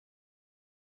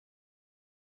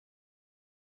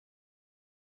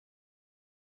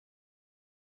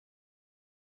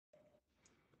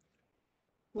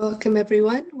Welcome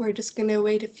everyone. We're just going to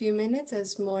wait a few minutes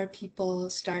as more people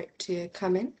start to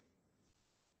come in.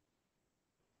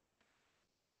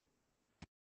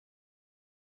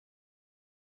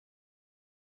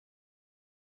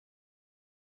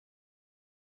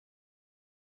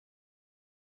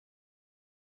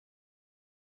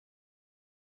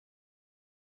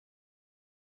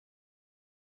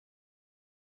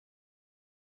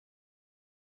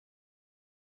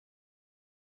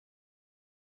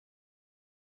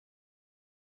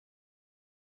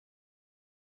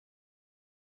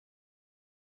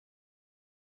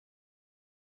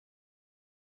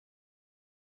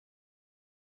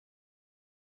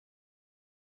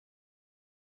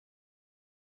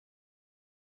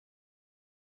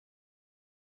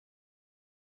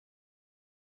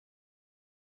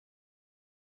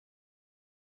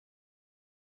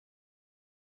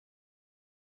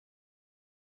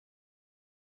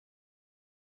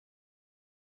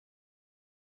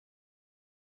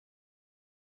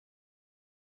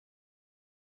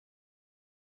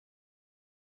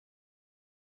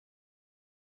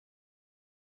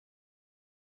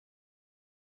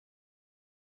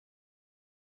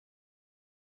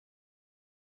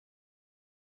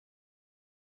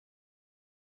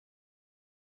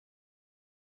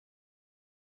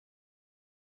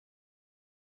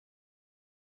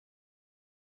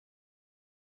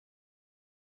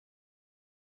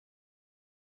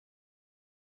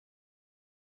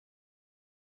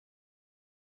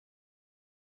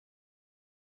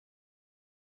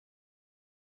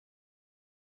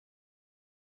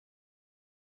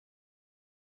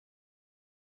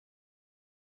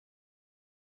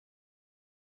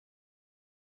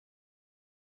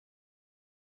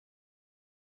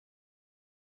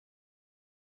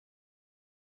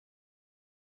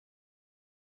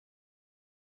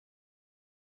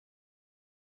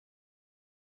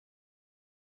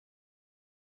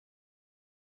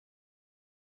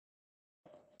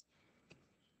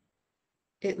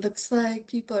 It looks like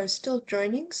people are still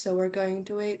joining, so we're going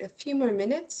to wait a few more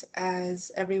minutes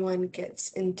as everyone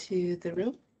gets into the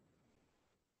room.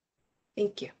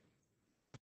 Thank you.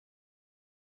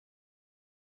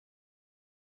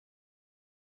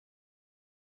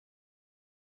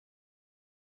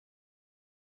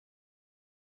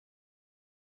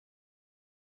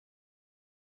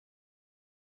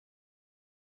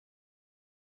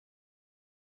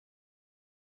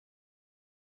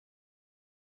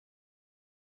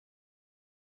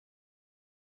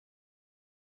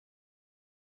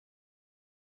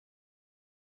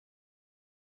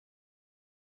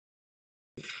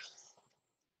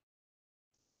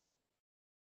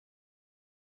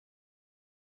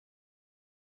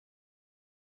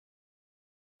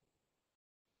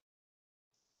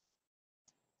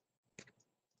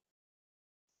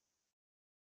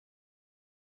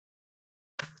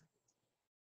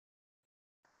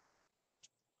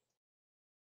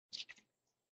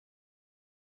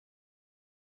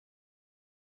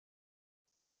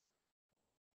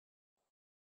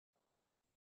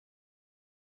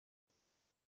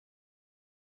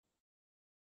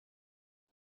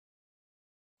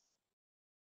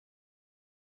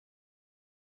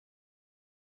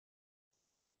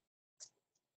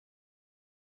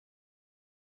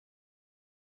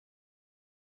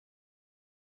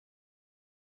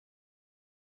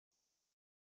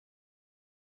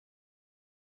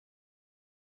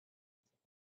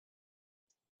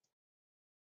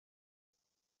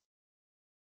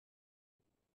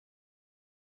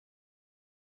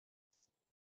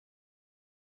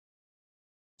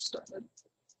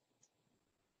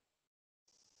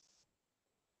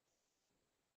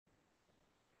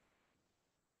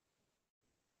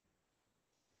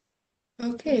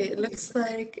 Okay, it looks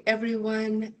like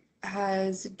everyone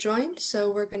has joined,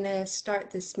 so we're going to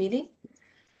start this meeting.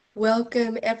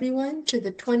 Welcome everyone to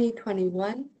the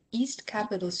 2021 East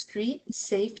Capitol Street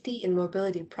Safety and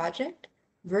Mobility Project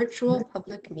virtual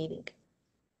public meeting.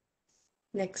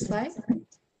 Next slide.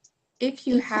 If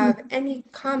you have any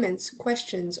comments,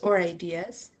 questions, or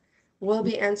ideas, we'll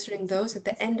be answering those at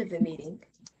the end of the meeting.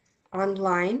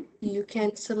 Online, you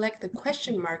can select the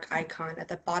question mark icon at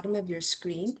the bottom of your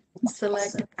screen,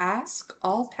 select Ask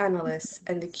All Panelists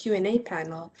and the Q&A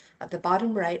panel at the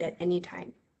bottom right at any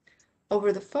time.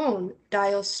 Over the phone,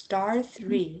 dial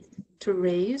 *3 to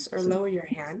raise or lower your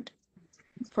hand.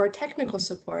 For technical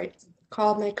support,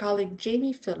 call my colleague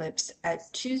Jamie Phillips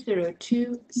at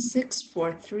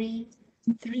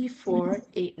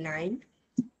 202-643-3489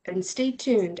 and stay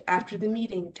tuned after the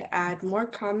meeting to add more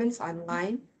comments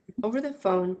online, over the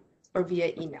phone, or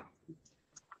via email.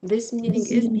 This meeting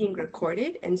is being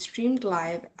recorded and streamed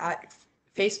live at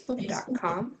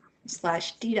facebook.com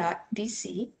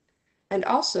youtube.com/d.dc, and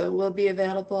also will be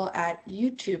available at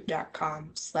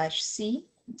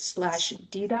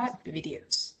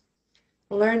youtube.com/c/d.videos.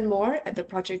 Learn more at the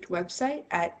project website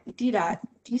at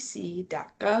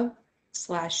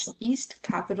d.dc.gov/East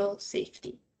Capitol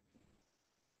Safety.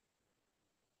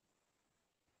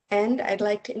 And I'd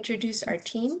like to introduce our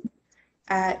team.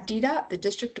 At DDOT, the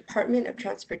District Department of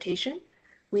Transportation,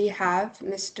 we have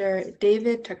Mr.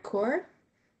 David Takur,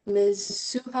 Ms.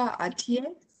 Suha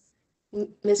Atiye,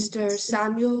 Mr.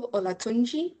 Samuel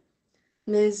Olatunji,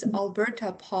 Ms.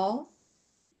 Alberta Paul,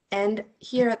 and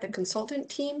here at the consultant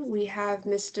team, we have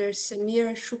Mr.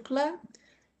 Samir Shukla,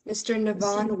 Mr.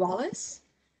 Navan Wallace,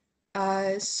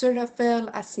 Surafel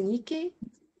Asinike,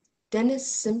 Dennis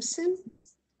Simpson,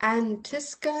 Ann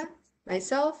Tiska,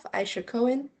 myself, Aisha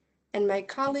Cohen, and my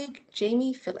colleague,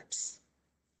 Jamie Phillips.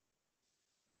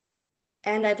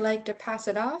 And I'd like to pass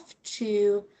it off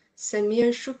to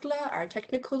Samir Shukla, our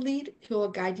technical lead, who will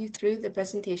guide you through the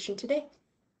presentation today.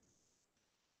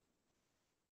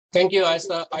 Thank you,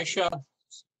 Aisha,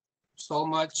 so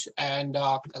much. And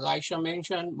as Aisha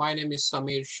mentioned, my name is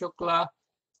Samir Shukla.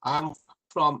 I'm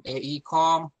from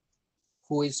AECOM,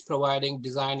 who is providing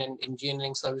design and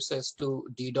engineering services to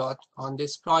DDOT on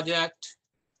this project.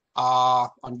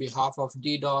 On behalf of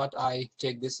DDOT, I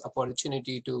take this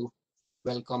opportunity to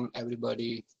welcome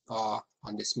everybody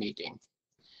on this meeting.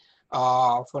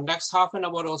 For next half an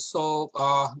hour or so,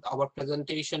 our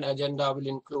presentation agenda will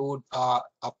include a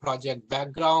project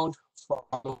background,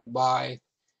 followed by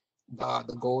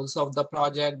the goals of the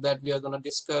project that we are going to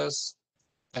discuss.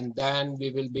 And then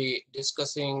we will be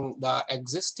discussing the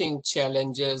existing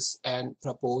challenges and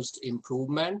proposed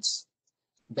improvements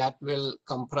that will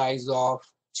comprise of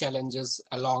challenges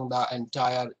along the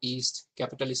entire East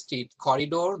Capitol Street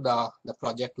corridor, the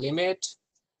project limit.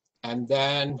 And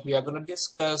then we are going to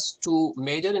discuss two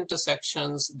major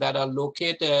intersections that are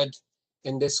located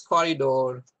in this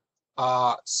corridor,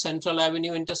 Central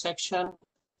Avenue intersection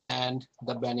and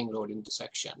the Benning Road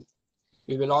intersection.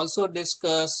 We will also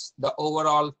discuss the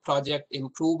overall project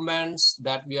improvements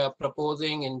that we are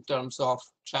proposing in terms of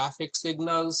traffic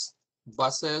signals,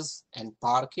 buses, and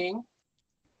parking.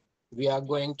 We are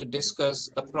going to discuss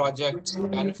the project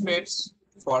benefits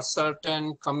for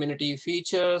certain community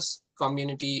features,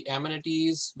 community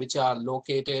amenities, which are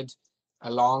located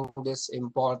along this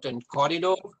important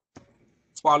corridor,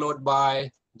 followed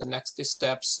by the next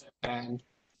steps, and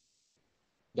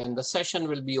then the session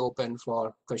will be open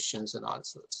for questions and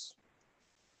answers.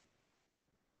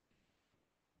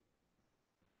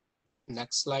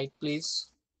 Next slide, please.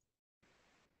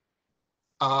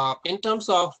 In terms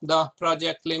of the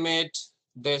project limit,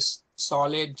 this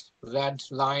solid red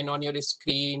line on your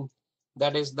screen,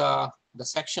 that is the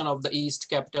section of the East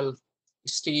Capitol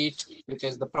Street, which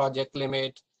is the project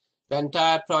limit. The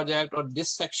entire project, or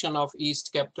this section of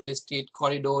East Capitol Street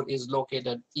corridor, is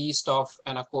located east of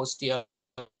Anacostia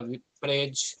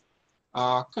Bridge,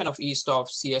 kind of east of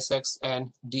CSX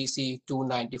and DC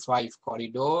 295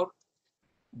 corridor.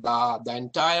 The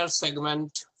entire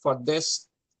segment for this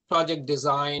project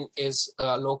design is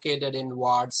located in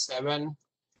Ward 7,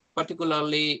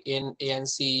 particularly in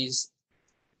ANCs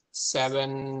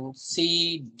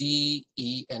 7C, D,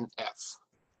 E, and F.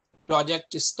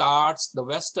 Project starts, the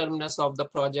west terminus of the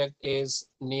project is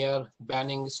near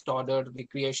Benning Stoddert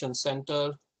Recreation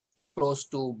Center, close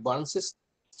to Burns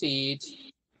Street,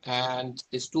 and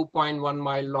this 2.1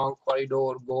 mile long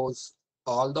corridor goes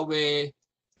all the way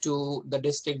to the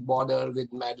district border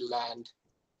with Maryland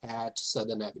at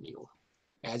Southern Avenue.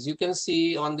 As you can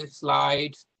see on this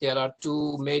slide, there are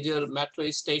two major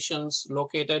metro stations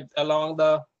located along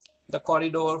the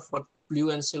corridor for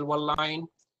Blue and Silver Line,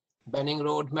 Benning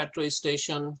Road Metro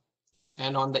Station,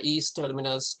 and on the east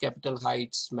terminus, Capitol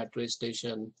Heights Metro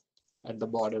Station at the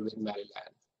border with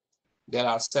Maryland. There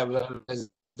are several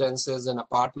residences and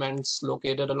apartments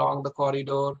located along the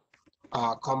corridor,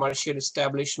 commercial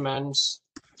establishments,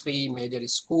 three major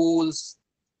schools,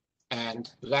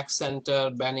 and rec center,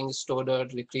 Benning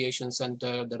Stoddert Recreation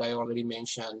Center that I already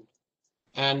mentioned,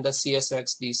 and the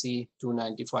CSX DC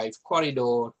 295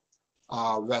 corridor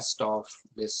west of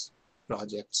this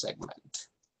project segment.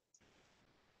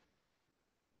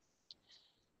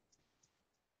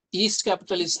 East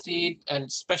Capitol Street, and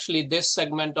especially this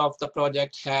segment of the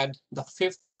project, had the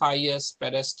 5th highest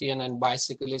pedestrian and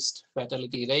bicyclist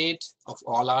fatality rate of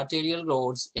all arterial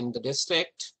roads in the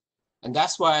district. And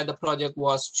that's why the project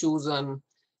was chosen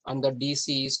under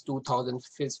DC's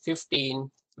 2015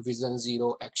 Vision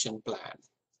Zero Action Plan.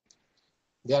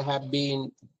 There have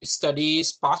been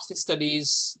studies, past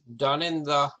studies done in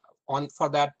for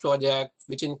that project,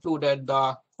 which included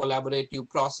the collaborative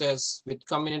process with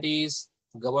communities,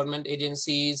 government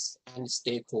agencies, and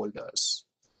stakeholders.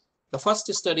 The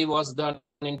first study was done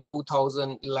in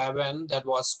 2011 that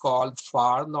was called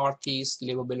Far Northeast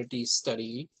Livability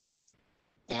Study.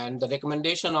 And the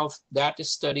recommendation of that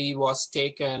study was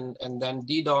taken, and then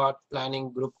DDOT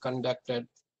planning group conducted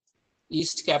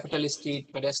East Capitol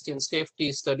Street pedestrian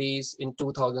safety studies in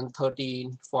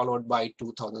 2013, followed by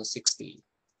 2016.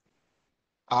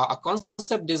 A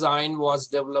concept design was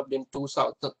developed in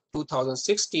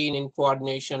 2016 in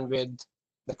coordination with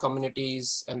the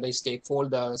communities and the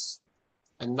stakeholders.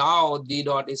 And now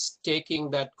DDOT is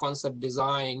taking that concept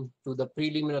design to the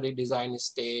preliminary design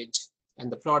stage,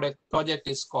 and the project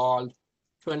is called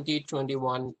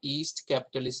 2021 East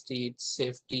Capitol Street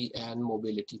Safety and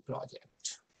Mobility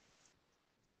Project.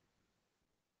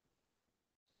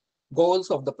 Goals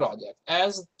of the project.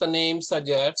 As the name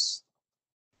suggests,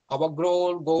 our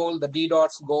goal, the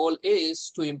DDOT's goal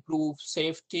is to improve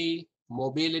safety,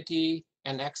 mobility,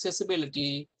 and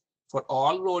accessibility for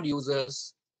all road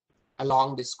users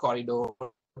along this corridor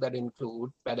that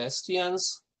include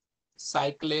pedestrians,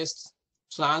 cyclists,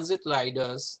 transit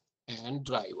riders, and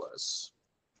drivers.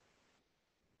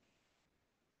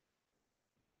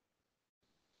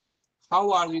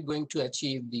 How are we going to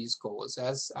achieve these goals?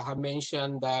 As I have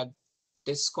mentioned, that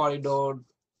this corridor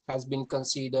has been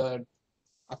considered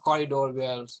a corridor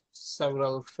where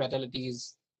several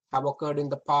fatalities have occurred in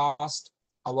the past.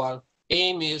 Our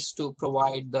aim is to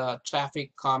provide the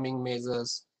traffic calming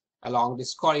measures along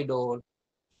this corridor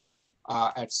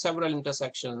at several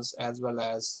intersections, as well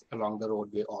as along the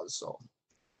roadway also.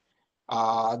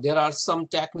 There are some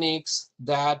techniques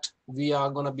that we are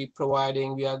going to be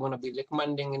providing, we are going to be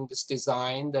recommending in this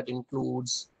design that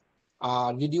includes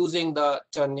reducing the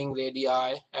turning radii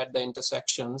at the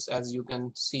intersections, as you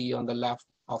can see on the left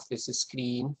of this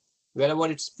screen. Wherever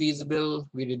it's feasible,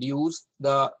 we reduce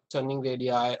the turning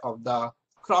radii of the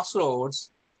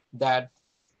crossroads. That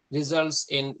results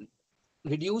in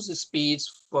reduced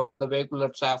speeds for the vehicular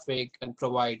traffic and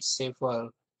provides safer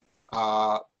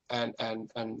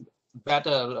and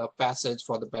better passage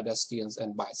for the pedestrians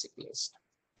and bicyclists.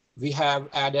 We have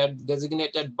added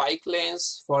designated bike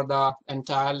lanes for the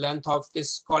entire length of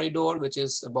this corridor, which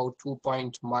is about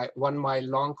 2.1 mile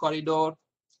long corridor.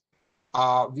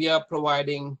 We are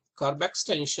providing curb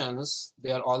extensions.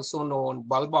 They are also known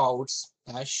bulb outs,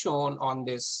 as shown on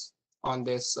this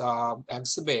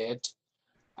exhibit.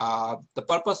 The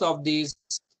purpose of these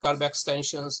curb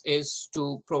extensions is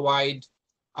to provide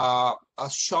a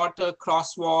shorter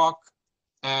crosswalk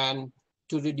and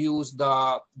to reduce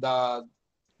the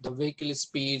vehicle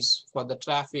speeds for the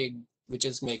traffic which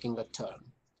is making a turn.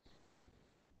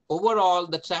 Overall,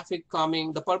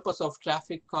 the purpose of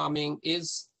traffic calming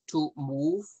is to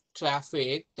move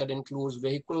traffic that includes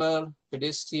vehicular,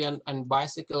 pedestrian, and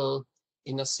bicycle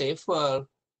in a safer,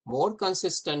 more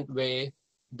consistent way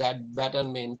that better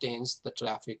maintains the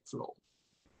traffic flow.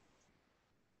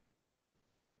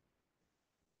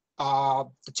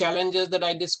 The challenges that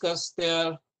I discussed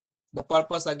there, the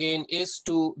purpose again is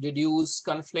to reduce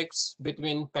conflicts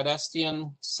between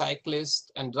pedestrian,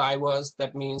 cyclists, and drivers.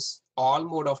 That means all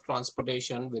mode of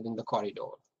transportation within the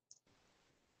corridor.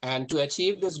 And to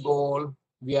achieve this goal,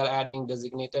 we are adding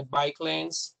designated bike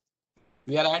lanes.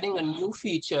 We are adding a new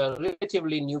feature,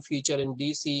 relatively new feature in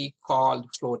DC called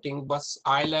floating bus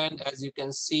island. As you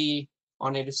can see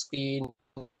on your screen,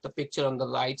 the picture on the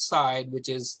right side, which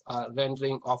is a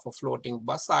rendering of a floating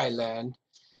bus island.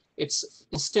 It's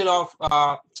instead of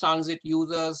transit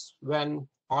users when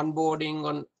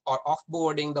onboarding or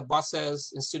offboarding the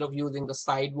buses, instead of using the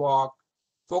sidewalk,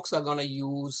 folks are going to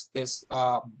use this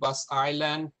bus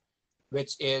island,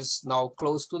 which is now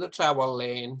close to the travel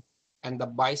lane, and the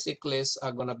bicyclists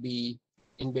are going to be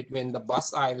in between the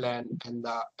bus island and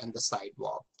the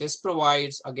sidewalk. This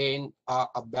provides again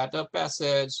a better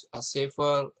passage, a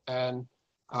safer and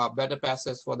better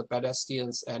passage for the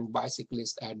pedestrians and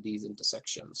bicyclists at these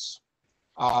intersections.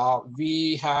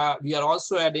 We are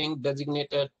also adding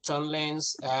designated turn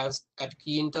lanes at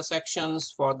key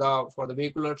intersections for the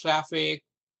vehicular traffic.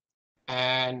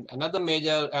 And another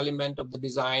major element of the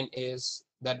design is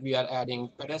that we are adding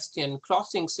pedestrian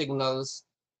crossing signals,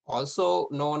 also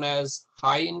known as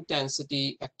high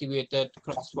intensity activated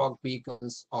crosswalk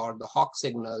beacons, or the hawk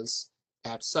signals,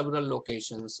 at several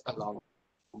locations along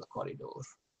the corridor.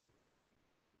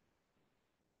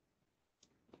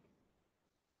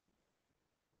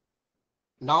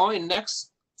 Now in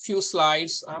next few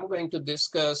slides, I'm going to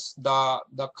discuss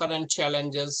the current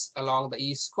challenges along the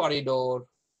East Corridor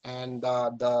and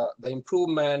the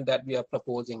improvement that we are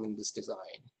proposing in this design.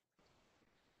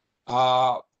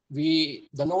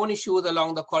 The known issues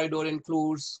along the corridor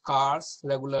includes cars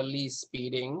regularly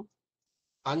speeding,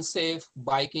 unsafe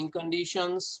biking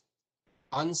conditions,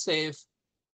 unsafe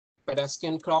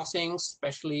pedestrian crossings,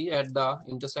 especially at the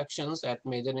intersections, at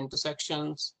major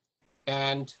intersections.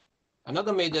 And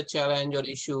another major challenge or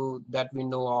issue that we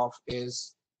know of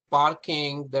is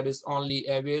parking that is only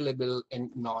available in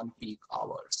non-peak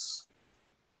hours.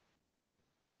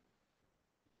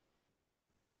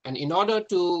 And in order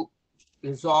to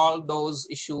resolve those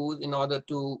issues, in order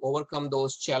to overcome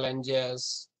those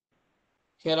challenges,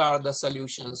 here are the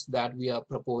solutions that we are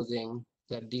proposing,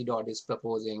 that DDOT is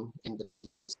proposing in the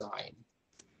design.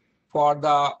 For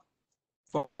the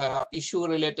issue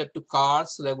related to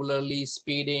cars regularly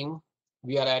speeding,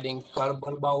 we are adding curb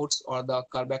bulb outs or the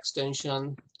curb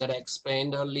extension that I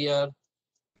explained earlier.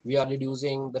 We are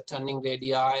reducing the turning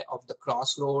radii of the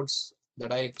crossroads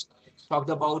that I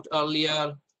talked about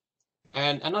earlier.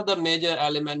 And another major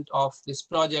element of this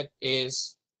project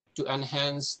is to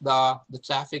enhance the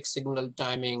traffic signal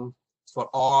timing for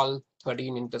all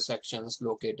 13 intersections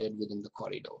located within the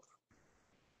corridor.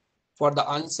 For the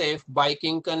unsafe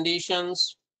biking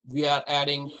conditions, we are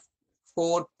adding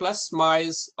 4+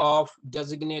 miles of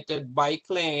designated bike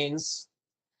lanes,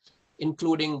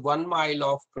 including 1 mile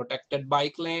of protected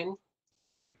bike lane.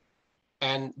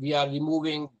 And we are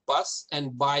removing bus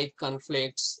and bike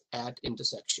conflicts at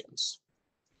intersections.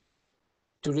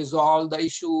 To resolve the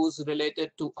issues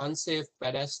related to unsafe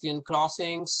pedestrian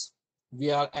crossings,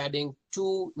 we are adding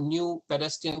 2 new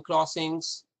pedestrian crossing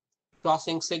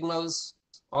signals,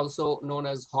 also known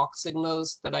as hawk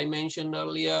signals that I mentioned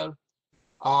earlier.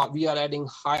 We are adding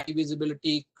high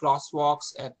visibility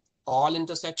crosswalks at all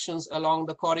intersections along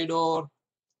the corridor,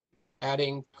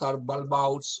 adding curb bulb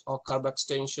outs or curb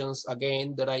extensions,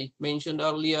 again, that I mentioned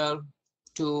earlier,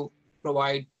 to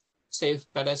provide safe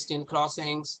pedestrian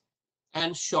crossings,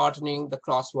 and shortening the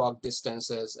crosswalk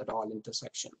distances at all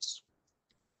intersections.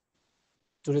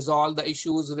 To resolve the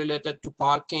issues related to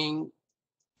parking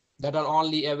that are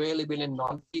only available in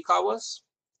non-peak hours,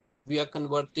 we are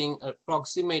converting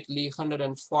approximately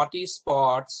 140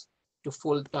 spots to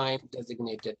full-time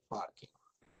designated parking.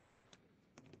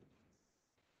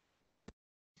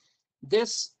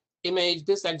 This image,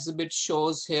 this exhibit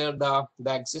shows here the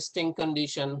existing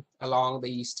condition along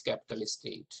the East Capitol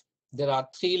Street. There are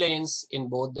 3 lanes in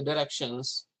both the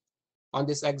directions. On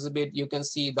this exhibit, you can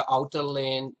see the outer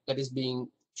lane that is being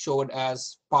showed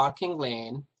as parking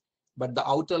lane, but the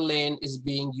outer lane is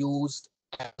being used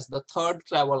as the 3rd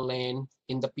travel lane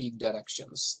in the peak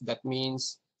directions. That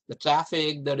means the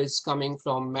traffic that is coming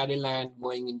from Maryland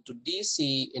going into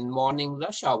DC in morning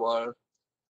rush hour,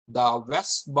 the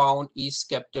westbound East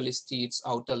Capitol Street's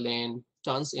outer lane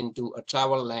turns into a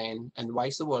travel lane, and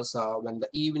vice versa. When the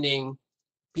evening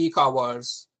peak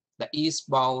hours, the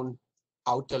eastbound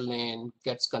outer lane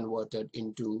gets converted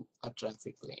into a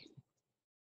traffic lane.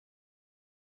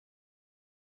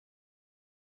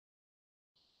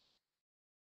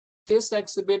 This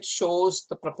exhibit shows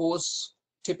the proposed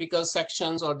typical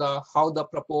sections, or how the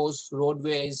proposed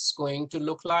roadway is going to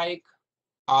look like.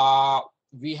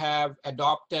 We have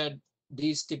adopted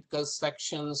these typical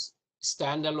sections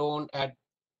standalone at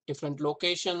different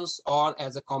locations or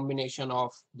as a combination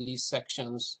of these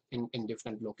sections in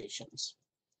different locations.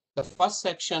 The first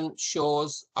section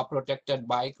shows a protected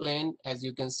bike lane. As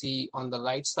you can see on the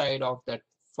right side of that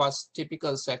first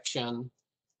typical section,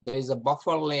 there is a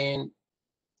buffer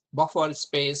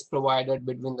space provided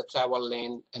between the travel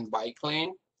lane and bike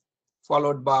lane,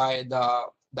 followed by the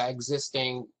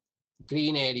existing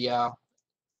green area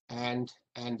and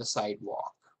the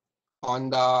sidewalk. On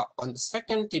the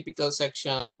second typical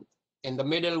section, in the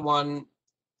middle one,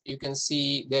 you can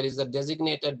see there is a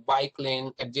designated bike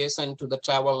lane adjacent to the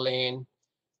travel lane,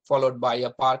 followed by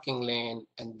a parking lane,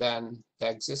 and then the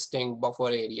existing buffer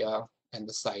area and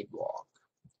the sidewalk.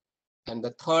 And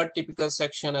the third typical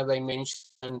section, as I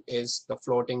mentioned, is the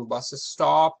floating bus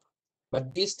stop.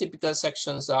 But these typical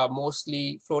sections are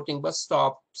mostly, floating bus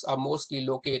stops are mostly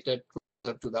located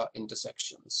closer to the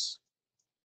intersections.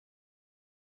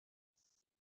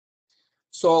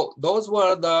 So those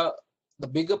were the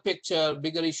bigger picture,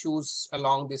 bigger issues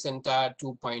along this entire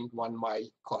 2.1 mile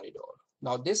corridor.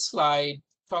 Now this slide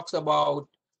talks about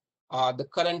the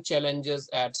current challenges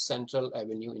at Central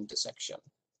Avenue intersection.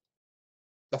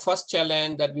 The first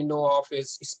challenge that we know of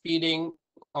is speeding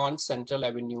on Central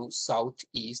Avenue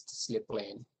southeast slip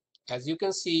lane. As you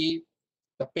can see,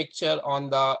 the picture on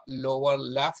the lower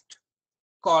left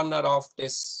corner of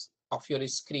your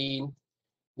screen,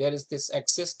 there is this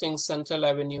existing Central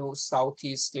Avenue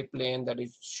southeast slip lane that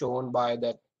is shown by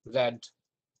that red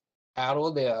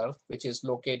arrow there, which is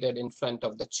located in front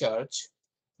of the church.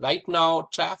 Right now,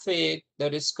 traffic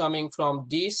that is coming from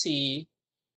DC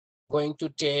going to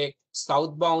take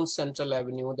southbound Central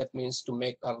Avenue, that means to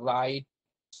make a right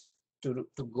to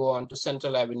go on to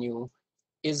Central Avenue,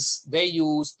 is they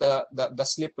use the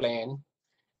slip lane.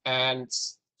 And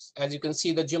as you can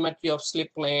see, the geometry of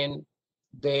slip lane,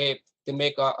 they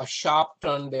make a sharp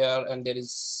turn there, and there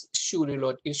is issue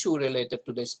related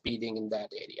to the speeding in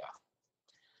that area.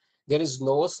 There is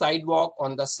no sidewalk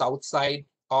on the south side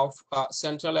of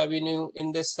Central Avenue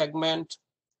in this segment.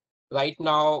 Right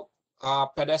now,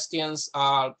 pedestrians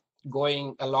are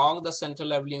going along the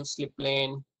Central Avenue slip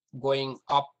lane, going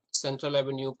up Central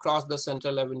Avenue, cross the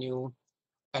Central Avenue,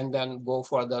 and then go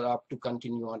further up to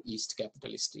continue on East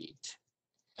Capitol Street.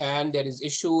 And there is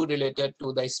issue related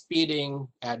to the speeding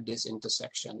at this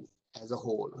intersection as a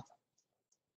whole.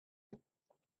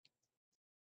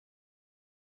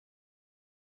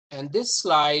 And this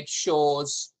slide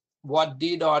shows what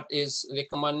DDOT is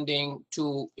recommending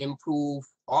to improve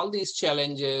all these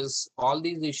challenges, all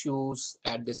these issues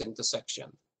at this intersection.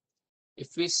 If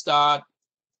we start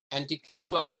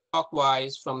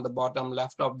anti-clockwise from the bottom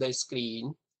left of the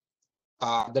screen,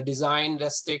 the design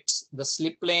restricts the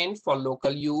slip lane for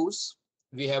local use.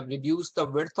 We have reduced the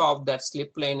width of that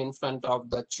slip lane in front of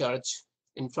the church,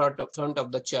 in front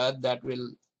of the church, that will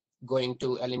going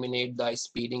to eliminate the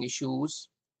speeding issues.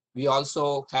 We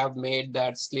also have made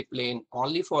that slip lane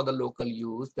only for the local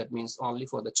use, that means only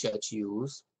for the church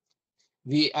use.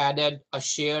 We added a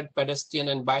shared pedestrian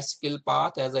and bicycle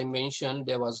path. As I mentioned,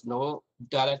 there was no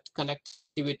direct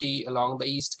connectivity along the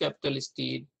East Capitol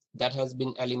Street. That has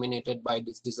been eliminated by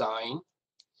this design.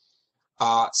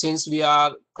 Since we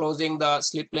are closing the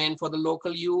slip lane for the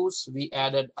local use, we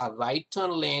added a right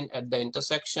turn lane at the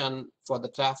intersection for the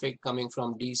traffic coming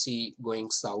from DC going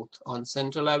south on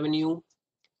Central Avenue.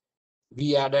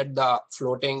 We added the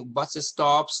floating bus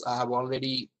stops. I have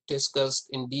already discussed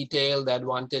in detail the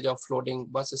advantage of floating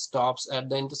bus stops at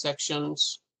the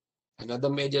intersections. Another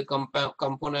major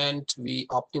component, we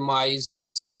optimized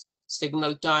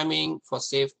signal timing for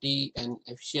safety and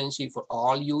efficiency for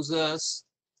all users.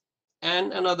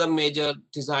 And another major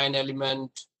design element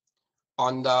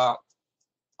on the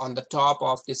top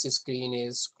of this screen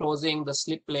is closing the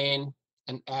slip lane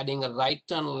and adding a right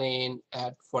turn lane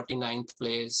at 49th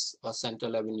Place or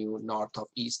Central Avenue north of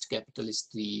East Capitol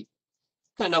Street,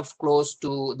 kind of close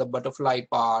to the Butterfly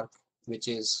Park, which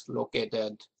is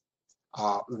located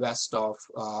west of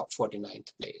 49th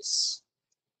Place.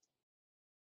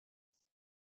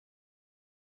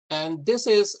 And this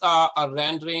is a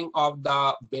rendering of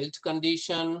the built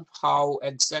condition, how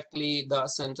exactly the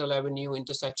Central Avenue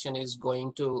intersection is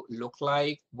going to look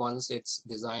like once it's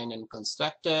designed and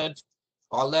constructed.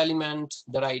 All the elements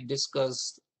that I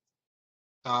discussed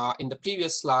in the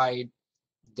previous slide,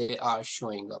 they are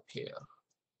showing up here.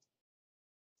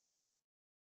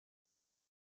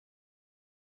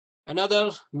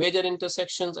 Another major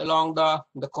intersections along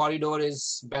the corridor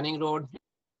is Benning Road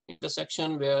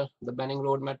intersection, where the Benning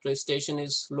Road metro station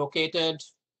is located,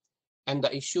 and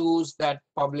the issues that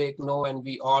public know and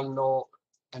we all know,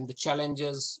 and the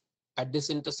challenges at this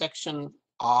intersection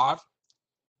are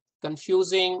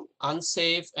confusing,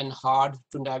 unsafe, and hard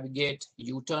to navigate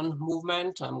U-turn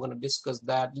movement. I'm going to discuss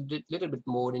that a little bit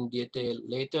more in detail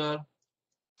later.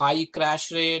 High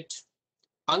crash rate,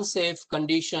 unsafe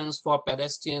conditions for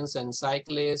pedestrians and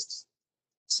cyclists,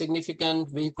 significant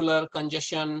vehicular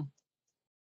congestion,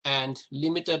 and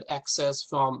limited access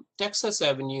from Texas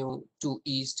Avenue to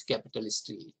East Capitol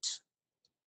Street.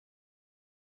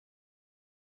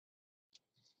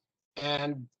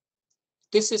 And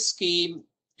this scheme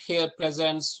here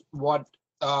presents what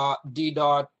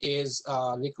DDOT is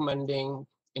recommending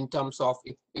in terms of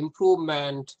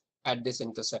improvement at this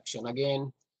intersection.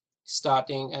 Again,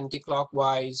 starting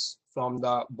anti-clockwise from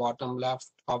the bottom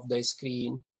left of the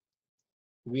screen,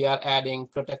 we are adding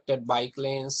protected bike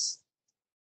lanes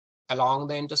along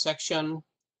the intersection.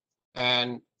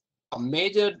 And a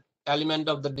major element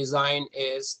of the design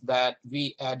is that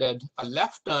we added a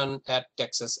left turn at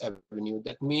Texas Avenue.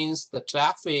 That means the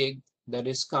traffic that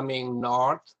is coming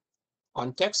north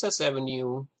on Texas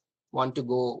Avenue want to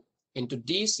go into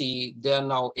DC, they are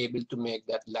now able to make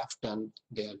that left turn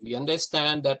there. We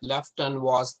understand that left turn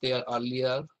was there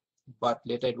earlier, but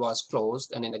later it was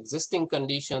closed. And in existing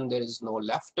condition, there is no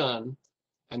left turn,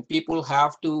 and people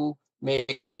have to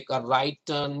make a right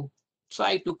turn,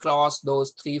 try to cross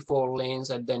those 3-4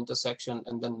 lanes at the intersection,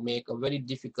 and then make a very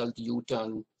difficult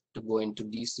U-turn to go into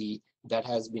DC. That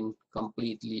has been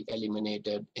completely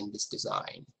eliminated in this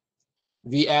design.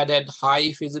 We added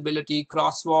high visibility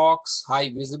crosswalks,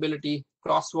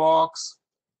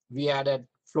 We added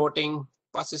floating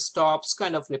bus stops,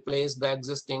 kind of replaced the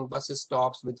existing bus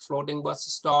stops with floating bus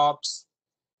stops.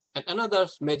 And another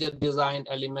major design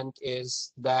element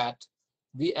is that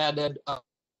we added a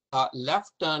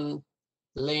left turn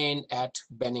lane at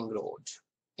Benning Road.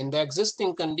 In the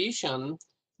existing condition,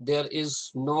 there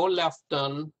is no left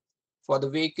turn for the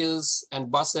vehicles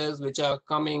and buses which are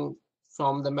coming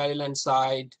from the Maryland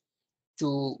side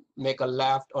to make a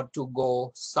left or to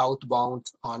go southbound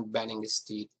on Benning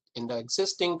Street. In the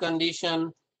existing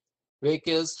condition,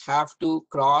 vehicles have to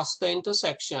cross the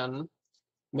intersection,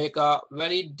 make a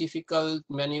very difficult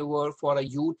maneuver for a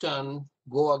U-turn,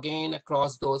 go again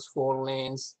across those 4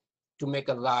 lanes to make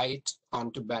a right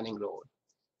onto Benning Road.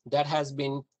 That has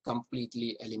been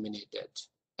completely eliminated.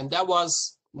 And that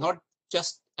was not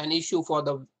just an issue for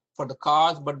the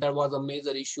cars, but that was a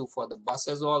major issue for the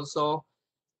buses also.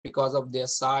 Because of their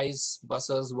size,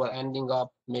 buses were ending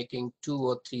up making 2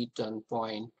 or 3 turn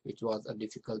point, which was a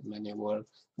difficult maneuver.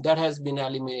 That has been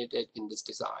eliminated in this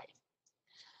design.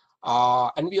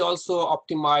 And we also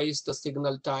optimized the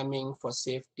signal timing for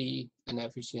safety and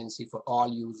efficiency for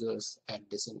all users at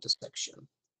this intersection.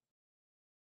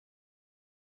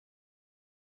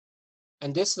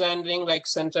 And this rendering, like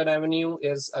Center Avenue,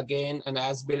 is again an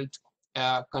as-built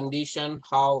condition,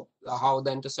 how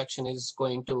the intersection is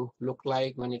going to look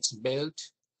like when it's built.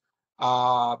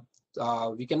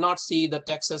 We cannot see the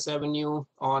Texas Avenue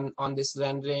on this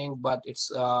rendering, but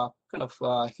it's kind of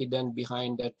hidden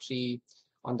behind a tree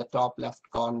on the top left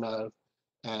corner,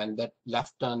 and that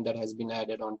left turn that has been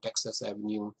added on Texas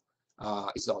Avenue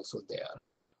is also there.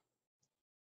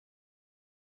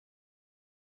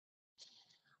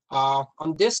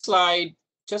 On this slide,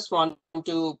 just want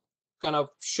to kind of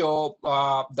show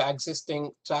the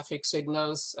existing traffic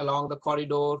signals along the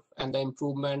corridor and the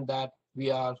improvement that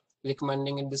we are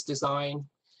recommending in this design.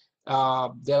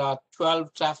 There are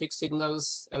 12 traffic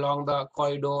signals along the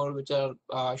corridor, which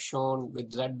are shown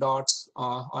with red dots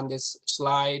on this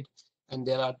slide. And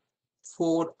there are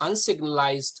 4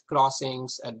 unsignalized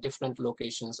crossings at different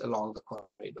locations along the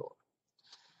corridor.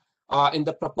 In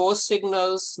the proposed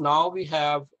signals, now we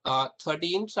have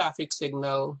 13 traffic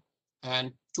signal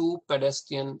and 2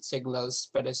 pedestrian signals,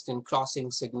 pedestrian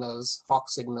crossing signals, hawk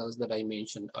signals that I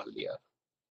mentioned earlier.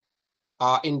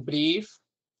 In brief,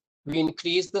 we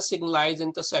increased the signalized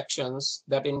intersections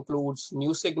that includes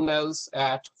new signals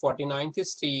at 49th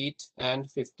Street and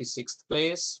 56th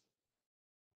Place.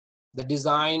 The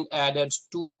design added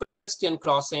 2 pedestrian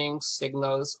crossings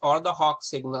signals or the hawk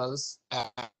signals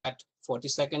at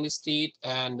 42nd Street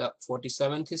and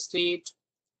 47th Street.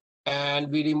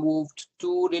 And we removed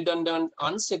 2 redundant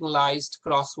unsignalized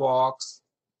crosswalks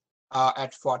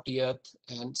at 40th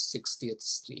and 60th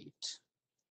Street.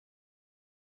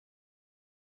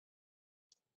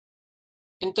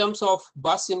 In terms of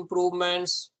bus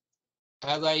improvements,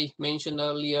 as I mentioned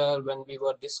earlier when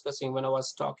I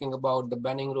was talking about the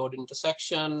Benning Road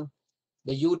intersection,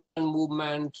 the U-turn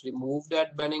movement removed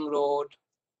at Benning Road,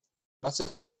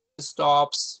 bus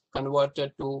stops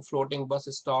converted to floating bus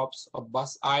stops or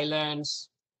bus islands.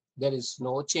 There is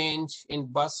no change in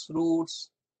bus routes,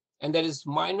 and there is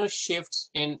minor shifts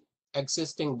in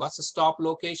existing bus stop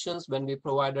locations when we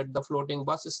provided the floating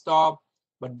bus stop,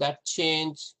 but that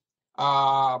change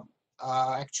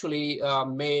actually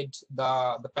made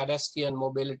the pedestrian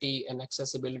mobility and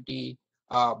accessibility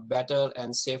better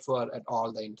and safer at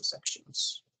all the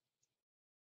intersections.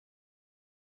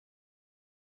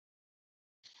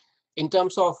 In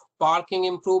terms of parking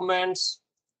improvements,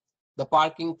 the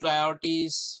parking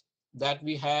priorities that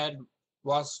we had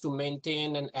was to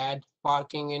maintain and add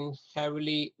parking in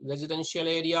heavily residential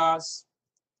areas.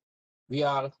 We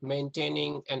are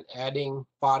maintaining and adding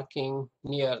parking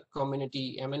near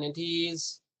community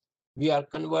amenities. We are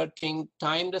converting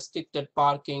time-restricted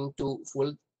parking to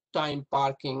full-time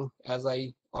parking, as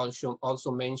I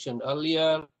also mentioned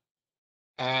earlier.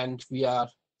 And we are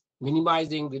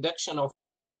minimizing reduction of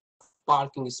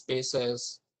parking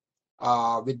spaces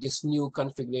with this new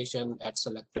configuration at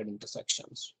selected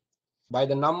intersections. By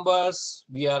the numbers,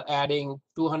 we are adding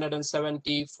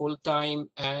 270 full-time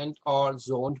and or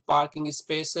zoned parking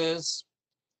spaces.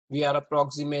 We are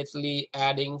approximately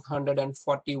adding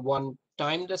 141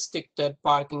 time-restricted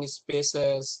parking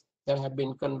spaces that have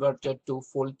been converted to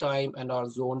full-time and or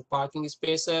zoned parking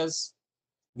spaces.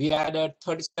 We added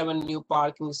 37 new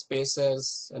parking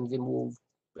spaces and removed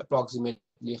approximately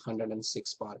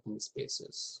 106 parking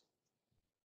spaces.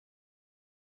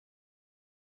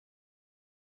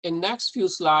 In next few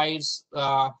slides, we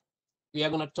are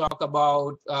going to talk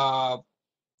about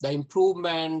the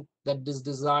improvement that this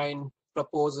design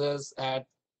proposes at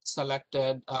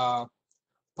selected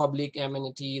public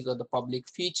amenities or the public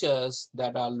features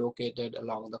that are located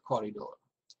along the corridor.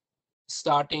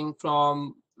 Starting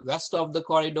from west of the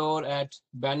corridor at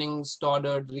Benning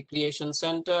Stoddert Recreation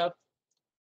Center,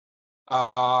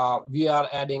 we are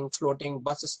adding floating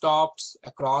bus stops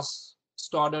across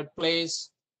Stoddert Place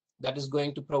that is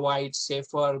going to provide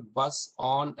safer bus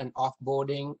on and off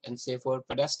boarding and safer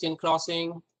pedestrian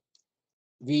crossing.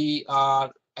 We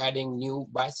are adding new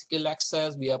bicycle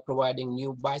access. We are providing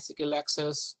new bicycle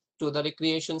access to the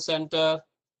recreation center.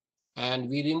 And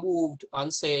we removed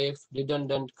unsafe,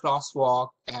 redundant crosswalk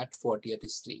at 40th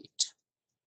Street.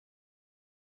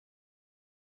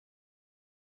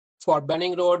 For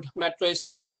Benning Road Metro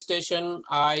Station,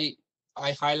 I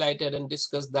highlighted and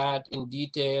discussed that in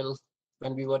detail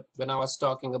when I was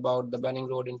talking about the Benning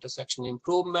Road intersection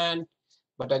improvement.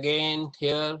 But again,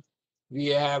 here we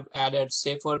have added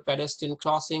safer pedestrian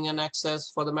crossing and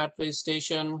access for the metro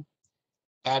station,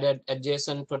 added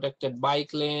adjacent protected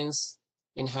bike lanes,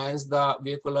 enhanced the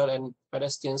vehicular and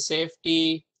pedestrian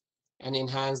safety, and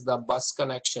enhanced the bus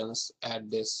connections at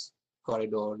this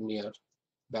corridor near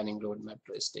Benning Road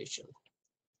Metro Station.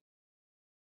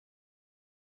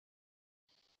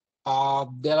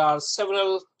 There are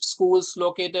several schools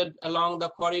located along the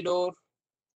corridor,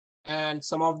 and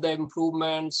some of the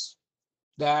improvements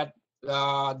that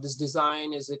this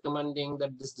design is recommending,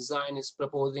 that this design is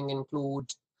proposing, include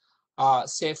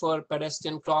safer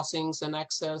pedestrian crossings and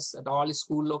access at all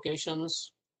school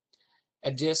locations,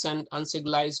 adjacent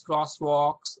unsignalized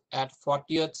crosswalks at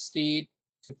 40th Street,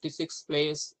 56th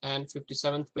Place, and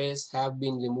 57th Place have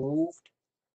been removed.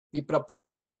 We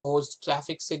proposed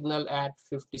traffic signal at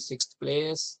 56th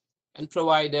Place and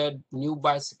provided new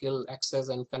bicycle access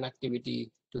and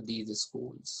connectivity to these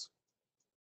schools.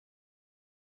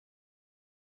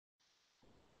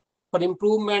 For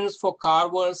improvements for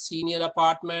Carver Senior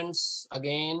Apartments,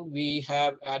 again, we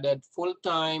have added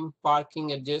full-time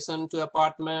parking adjacent to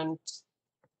apartments.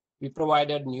 We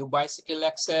provided new bicycle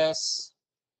access,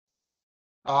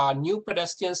 new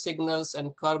pedestrian signals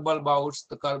and curb bulbs,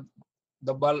 the curb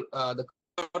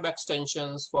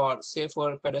extensions for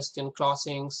safer pedestrian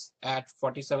crossings at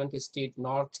 47th Street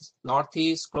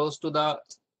Northeast, close to the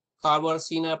Carver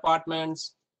Senior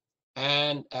Apartments,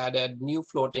 and added new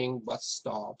floating bus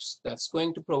stops. That's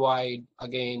going to provide,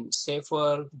 again,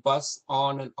 safer bus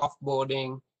on and off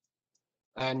boarding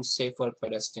and safer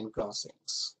pedestrian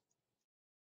crossings.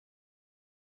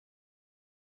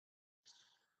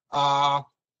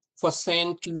 For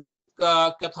St. Luke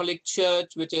Catholic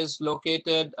Church, which is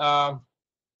located at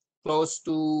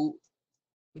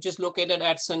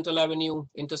Central Avenue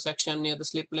intersection near the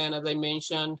slip lane, as I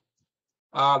mentioned.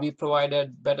 We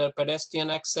provided better pedestrian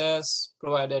access,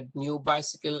 provided new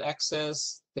bicycle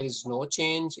access. There is no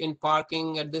change in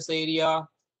parking at this area.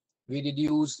 We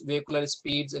reduced vehicular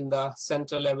speeds in the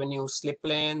Central Avenue slip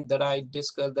lane that I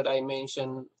discussed, that I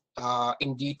mentioned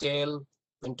in detail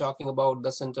when talking about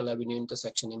the Central Avenue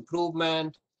intersection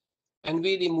improvement. And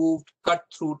we removed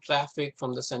cut-through traffic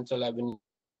from the Central Avenue.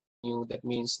 That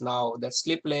means now that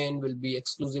slip lane will be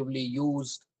exclusively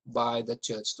used by the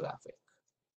church traffic.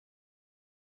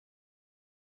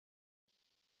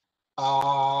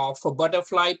 For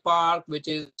Butterfly Park, which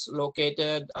is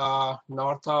located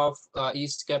north of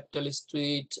East Capitol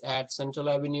Street at Central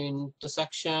Avenue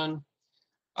intersection,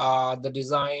 the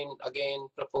design again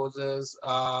proposes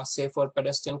safer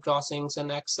pedestrian crossings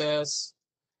and access,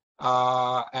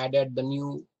 added the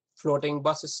new floating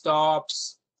bus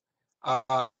stops,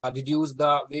 reduced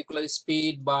the vehicular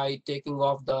speed by taking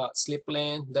off the slip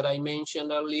lane that I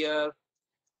mentioned earlier,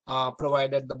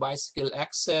 provided the bicycle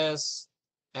access,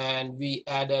 and we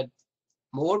added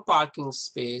more parking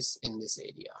space in this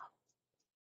area.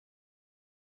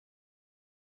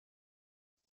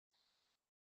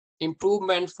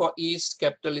 Improvement for East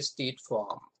Capitol Street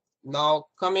Farm. Now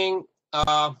coming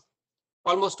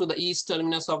almost to the east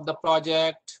terminus of the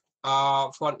project,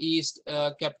 for East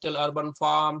Capitol Urban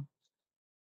Farm,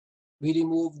 we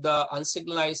removed the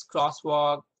unsignalized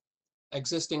crosswalk,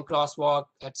 existing crosswalk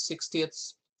at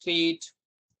 60th Street,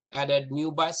 added new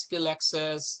bicycle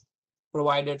access,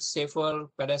 provided safer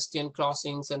pedestrian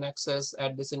crossings and access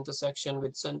at this intersection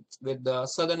with the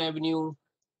Southern Avenue,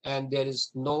 and there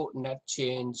is no net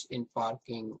change in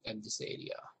parking at this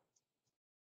area.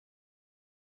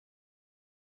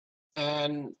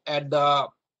 And at the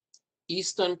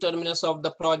eastern terminus of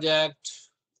the project,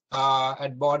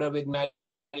 at border with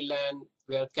Maryland,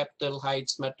 where Capitol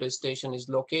Heights Metro Station is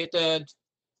located,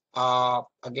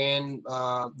 again,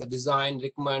 the design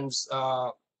recommends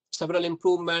several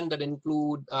improvements that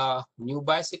include new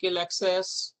bicycle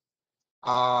access,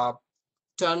 reduce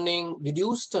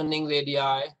turning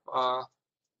radii,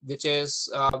 which is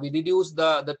we reduce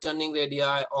the turning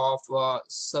radii of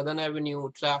Southern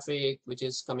Avenue traffic, which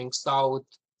is coming south,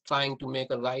 trying to make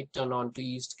a right turn onto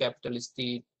East Capitol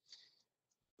Street,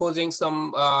 posing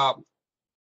some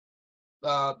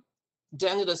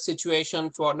dangerous situation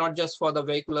for not just for the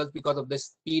vehicles because of the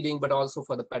speeding, but also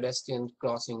for the pedestrian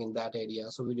crossing in that area.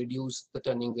 So we reduced the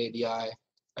turning radii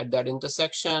at that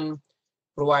intersection,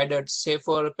 provided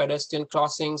safer pedestrian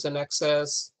crossings and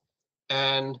access,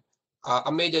 and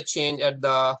a major change at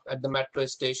the metro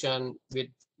station. We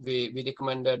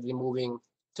recommended removing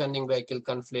turning vehicle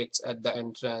conflicts at the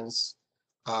entrance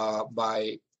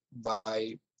by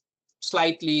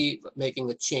slightly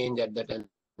making a change at that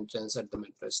entrance at the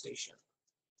metro station.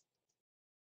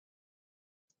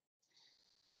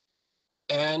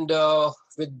 And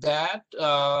with that,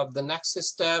 the next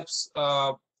steps,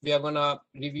 we are going to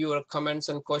review our comments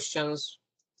and questions.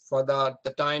 For the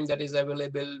time that is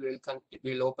available,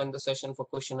 we'll open the session for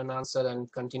question and answer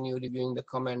and continue reviewing the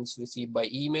comments received by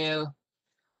email.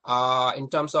 In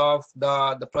terms of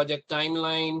the project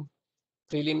timeline,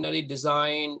 preliminary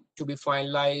design to be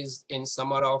finalized in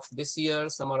summer of this year,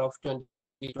 summer of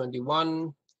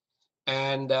 2021.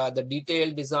 And the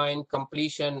detailed design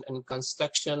completion and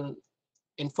construction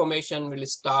information will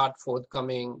start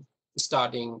forthcoming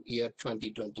starting year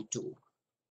 2022.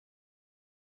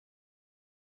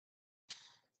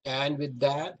 And with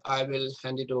that, I will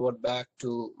hand it over back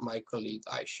to my colleague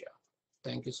Aisha.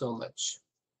 Thank you so much.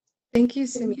 Thank you,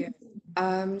 Samir.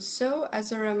 So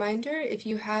as a reminder, if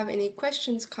you have any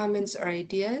questions, comments, or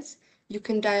ideas, you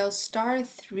can dial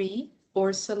 *3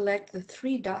 or select the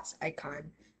 3 dots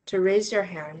icon to raise your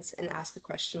hands and ask a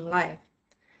question live.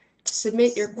 To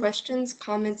submit your questions,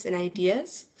 comments, and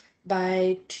ideas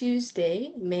by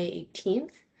Tuesday, May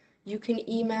 18th, you can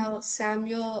email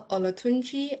Samuel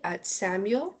Olatunji at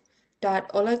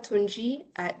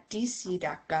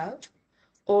samuel.olatunji@dc.gov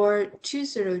or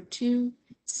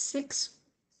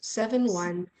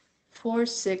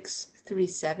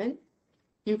 202-671-4637.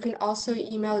 You can also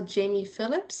email Jamie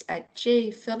Phillips at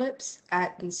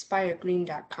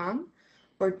jphillips@inspiregreen.com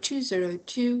or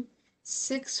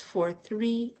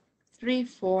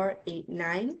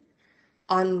 202-643-3489.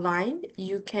 Online,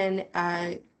 you can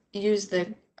use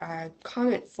the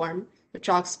comment form, which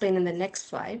I'll explain in the next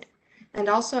slide. And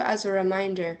also as a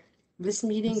reminder, this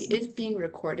meeting is being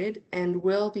recorded and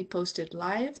will be posted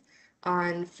live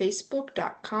on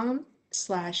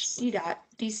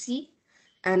facebook.com/d.dc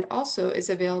and also is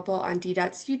available on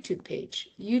DDOT's YouTube page,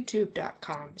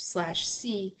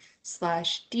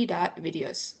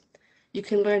 youtube.com/c/d.videos. You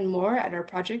can learn more at our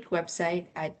project website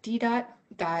at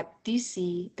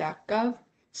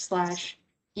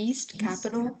ddot.dc.gov/East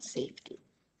Capitol Safety.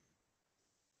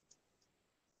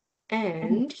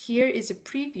 And here is a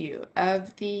preview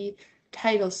of the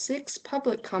Title VI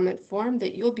public comment form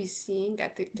that you'll be seeing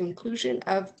at the conclusion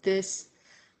of this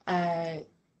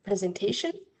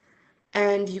presentation.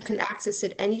 And you can access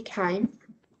it anytime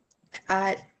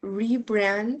at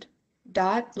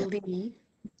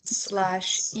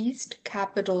rebrand.ly/East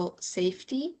Capitol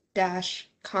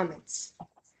Safety-comments.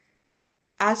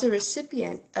 As a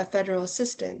recipient of federal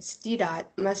assistance, DDOT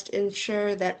must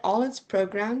ensure that all its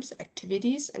programs,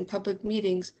 activities, and public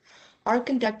meetings are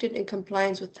conducted in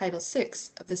compliance with Title VI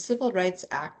of the Civil Rights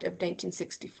Act of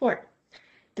 1964.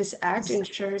 This act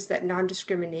ensures that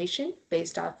non-discrimination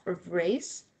based off of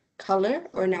race, color,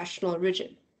 or national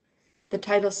origin. The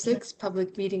Title VI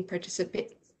Public Meeting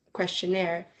Participant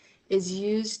Questionnaire is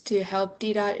used to help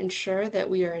DDOT ensure that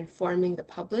we are informing the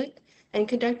public and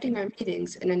conducting our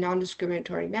meetings in a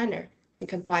non-discriminatory manner in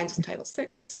compliance with Title VI.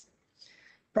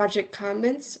 Project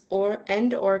comments or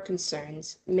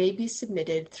concerns may be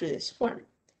submitted through this form.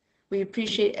 We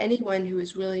appreciate anyone who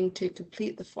is willing to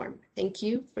complete the form. Thank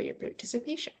you for your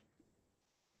participation.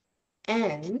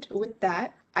 And with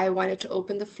that, I wanted to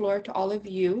open the floor to all of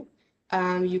you.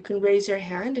 You can raise your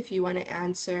hand if you want to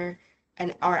answer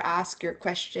or ask your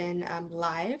question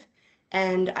live.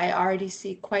 And I already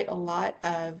see quite a lot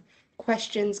of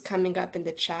questions coming up in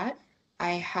the chat.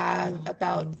 I have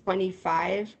about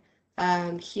 25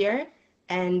 here.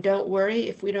 And don't worry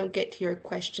if we don't get to your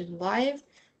question live.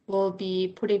 We'll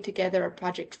be putting together a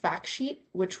project fact sheet,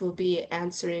 which will be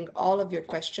answering all of your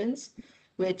questions,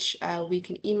 which we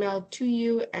can email to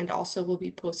you and also will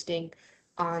be posting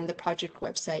on the project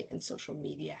website and social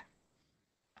media.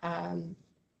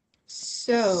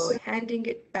 So handing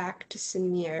it back to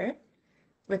Samir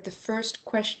with the first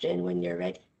question when you're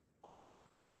ready.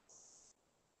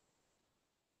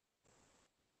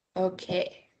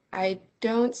 Okay, I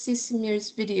don't see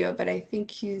Samir's video, but I think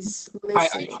he's Hi,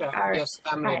 listening. Aisha. All right. Yes,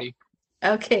 I'm Hi. ready.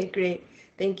 Okay, great.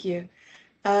 Thank you.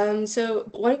 So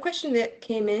one question that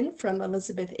came in from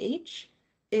Elizabeth H.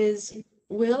 is,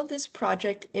 will this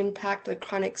project impact the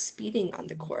chronic speeding on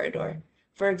the corridor?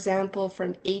 For example,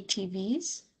 from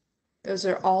ATVs, those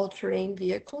are all-terrain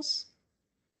vehicles.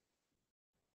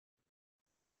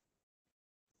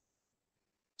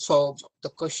 So the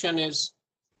question is,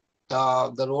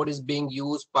 the road is being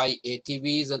used by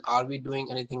ATVs, and are we doing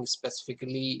anything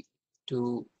specifically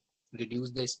to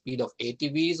reduce the speed of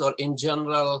ATVs, or in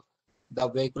general, the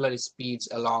vehicular speeds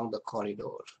along the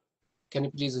corridor? Can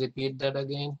you please repeat that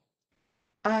again?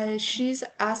 She's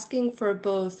asking for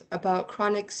both about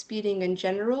chronic speeding in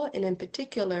general and in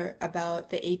particular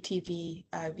about the ATV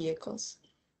vehicles.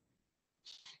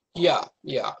 Yeah.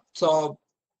 So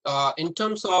in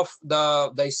terms of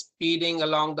the speeding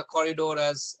along the corridor,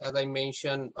 as I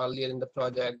mentioned earlier in the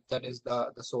project, that is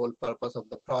the sole purpose of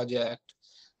the project,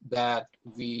 that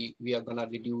we are gonna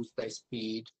reduce the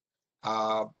speed,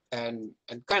 and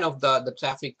kind of the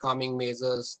traffic calming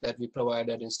measures that we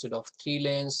provided. Instead of 3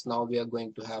 lanes, now we are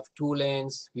going to have 2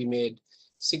 lanes. We made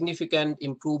significant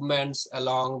improvements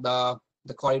along the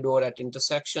corridor at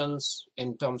intersections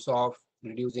in terms of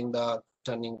reducing the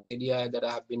turning area that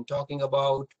I have been talking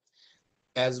about,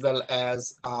 as well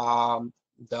as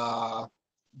the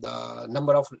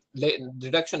number of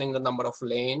reduction in the number of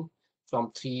lane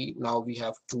from 3. Now we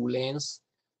have 2 lanes.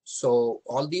 So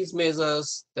all these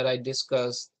measures that I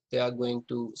discussed, they are going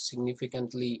to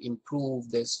significantly improve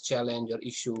this challenge or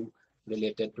issue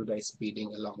related to the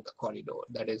speeding along the corridor.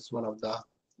 That is one of the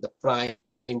prime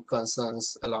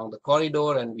concerns along the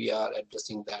corridor, and we are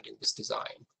addressing that in this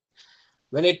design.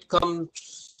 When it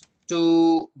comes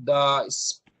to the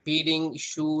speeding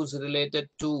issues related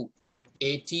to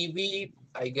ATV,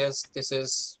 I guess this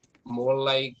is more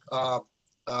like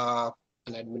an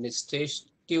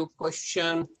administrative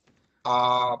question.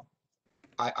 I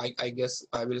guess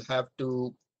I will have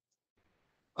to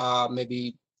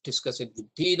maybe discuss it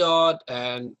with DDOT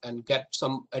and get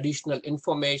some additional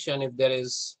information if there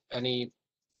is any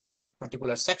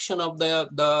particular section of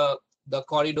the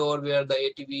corridor where the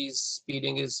ATVs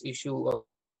speeding is issue or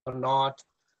not,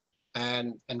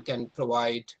 and can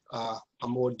provide a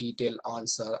more detailed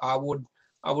answer. I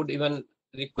would even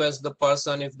request the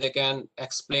person, if they can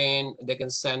explain, they can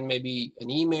send maybe an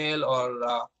email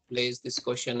or place this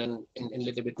question in a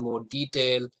little bit more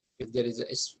detail if there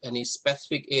is any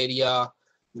specific area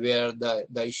where the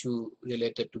issue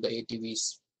related to the ATV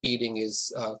speeding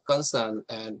is concerned,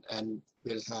 and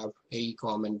we'll have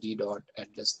AECOM and DDOT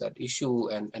address that issue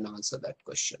and answer that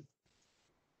question.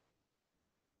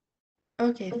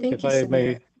 Okay, thank If you, I Samir.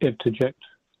 may interject.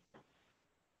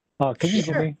 Can you hear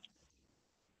Sure. me?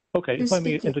 Okay, Who's if I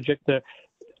may speaking? interject there,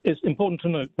 it's important to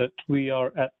note that we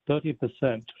are at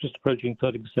 30%, just approaching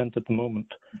 30% at the moment.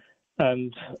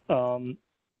 And,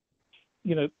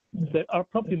 you know, there are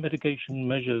probably mitigation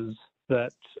measures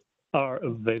that are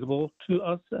available to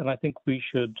us. And I think we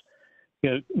should, you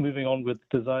know, moving on with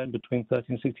design between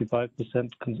 30 and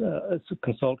 65%,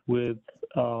 consult with,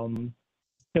 you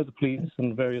know, the police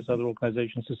and various other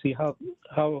organizations to see how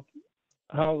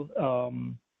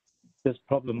this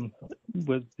problem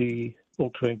with the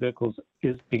all-terrain vehicles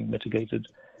is being mitigated,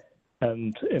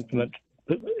 and implement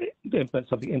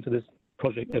something into this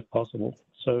project if possible.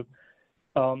 So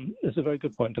it's a very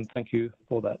good point, and thank you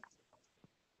for that.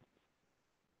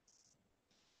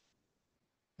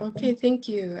 Okay, thank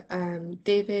you,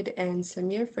 David and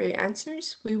Samir, for your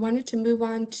answers. We wanted to move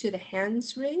on to the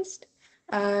hands raised.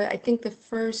 I think the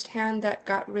first hand that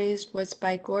got raised was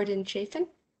by Gordon Chafin.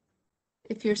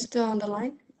 If you're still on the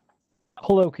line.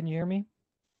 Hello, can you hear me?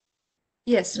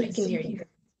 Yes, we can hear you.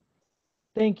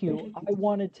 Thank you. I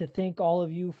wanted to thank all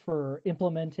of you for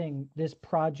implementing this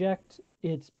project.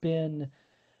 It's been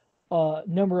a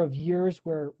number of years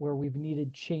where we've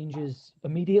needed changes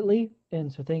immediately,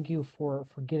 and so thank you for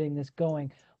getting this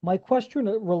going. My question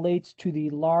relates to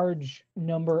the large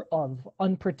number of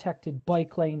unprotected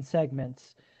bike lane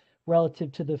segments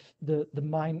relative to the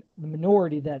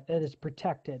minority that is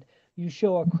protected. You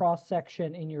show a cross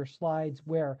section in your slides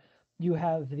where you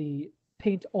have the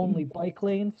paint only bike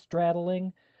lane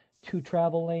straddling 2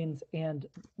 travel lanes and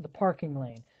the parking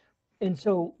lane. And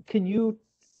so can you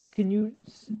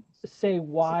say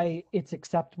why it's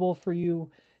acceptable for you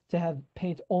to have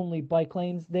paint only bike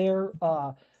lanes there?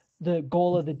 The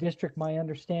goal of the district, my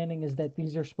understanding, is that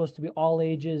these are supposed to be all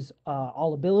ages,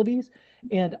 all abilities,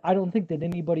 and I don't think that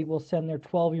anybody will send their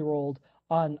 12-year-old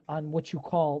on what you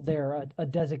call there a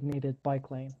designated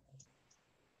bike lane.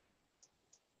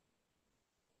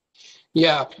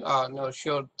 Yeah, no,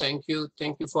 sure. Thank you.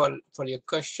 Thank you for your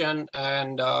question.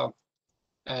 And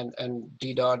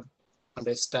DDOT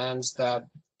understands that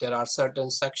there are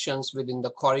certain sections within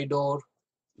the corridor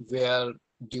where,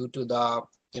 due to the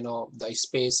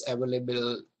space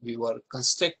available, we were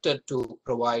constricted to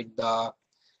provide the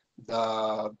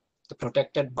the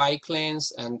protected bike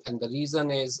lanes, and the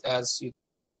reason is, as you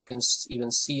can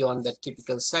even see on the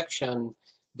typical section,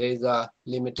 there is a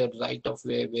limited right of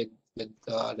way with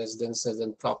residences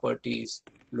and properties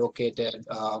located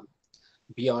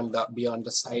beyond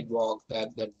the sidewalk that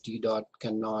DDOT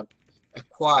cannot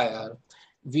acquire.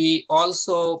 We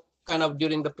also kind of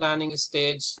during the planning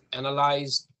stage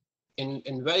analyzed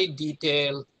in very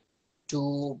detail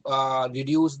to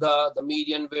reduce the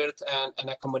median width and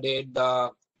accommodate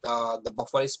the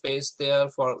buffer space there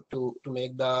to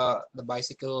make the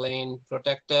bicycle lane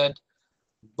protected.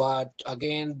 But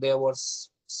again, there was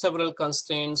several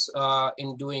constraints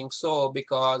in doing so,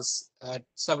 because at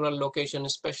several locations,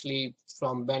 especially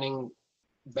from Benning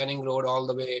Road all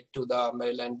the way to the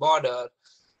Maryland border,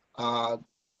 uh,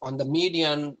 on the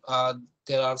median,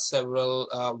 there are several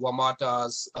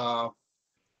WMATAs,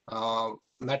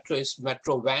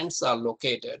 metro vans are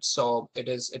located. So it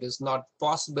is not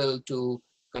possible to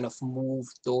kind of move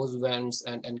those vans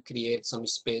and create some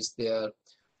space there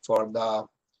for the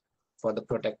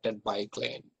protected bike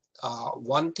lane.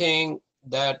 One thing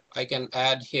that I can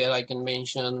add here, I can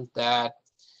mention that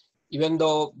even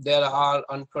though there are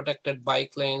unprotected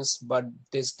bike lanes, but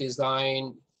this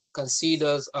design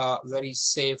considers a very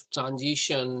safe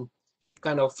transition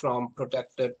kind of from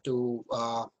protected to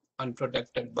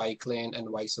unprotected bike lane and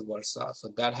vice versa. So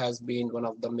that has been one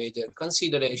of the major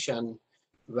consideration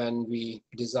when we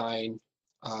design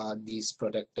these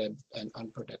protected and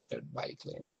unprotected bike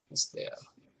lanes there.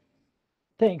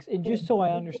 Thanks. And just so I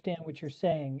understand what you're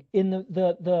saying, in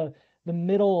the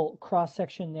middle cross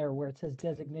section there where it says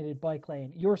designated bike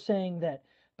lane, you're saying that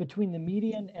between the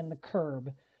median and the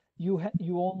curb, you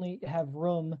only have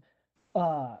room.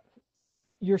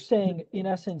 You're saying, in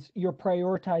essence, you're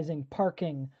prioritizing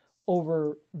parking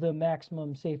over the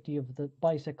maximum safety of the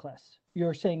bicyclists.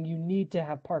 You're saying you need to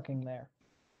have parking there.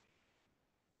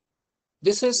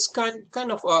 This is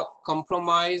kind of a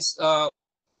compromise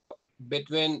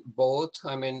between both.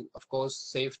 I mean, of course,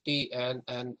 safety and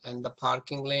the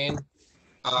parking lane.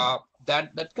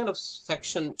 That kind of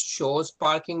section shows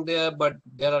parking there, but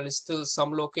there are still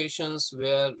some locations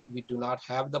where we do not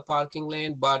have the parking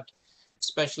lane, but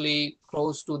especially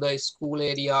close to the school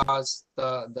areas,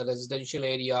 the residential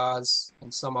areas,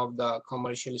 and some of the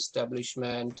commercial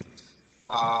establishment.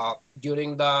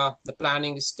 During the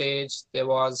planning stage, there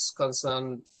was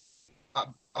concern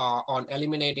on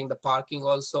eliminating the parking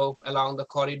also along the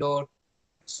corridor.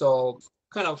 So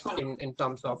kind of in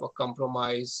terms of a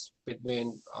compromise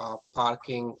between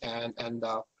parking and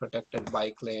the protected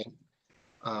bike lane,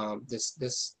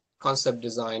 this concept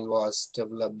design was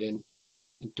developed in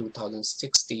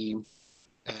 2016,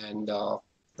 and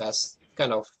that's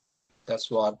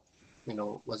what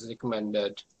was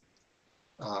recommended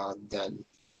then.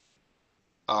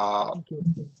 Thank you.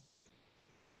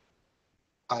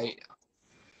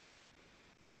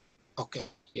 Okay,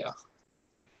 yeah.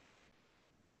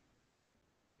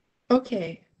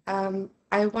 Okay,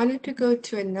 I wanted to go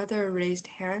to another raised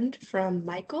hand from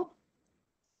Michael.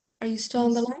 Are you still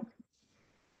on the line?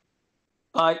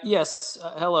 Yes.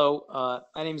 Hello.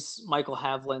 My name is Michael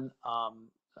Havlin.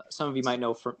 Some of you might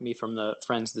know me from the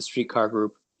Friends of the Streetcar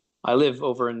group. I live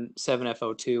over in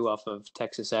 7F02 off of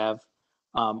Texas Ave.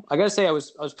 I got to say, I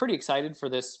was pretty excited for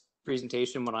this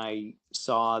presentation when I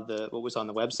saw what was on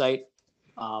the website.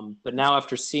 But now,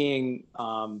 after seeing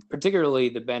particularly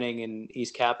the Benning and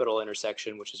East Capitol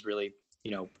intersection, which is really,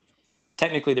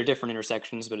 technically they're different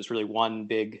intersections, but it's really one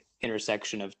big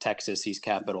intersection of Texas, East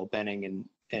Capitol, Benning,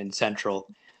 and Central.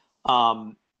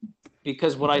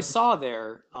 Because what I saw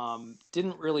there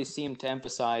didn't really seem to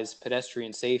emphasize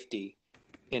pedestrian safety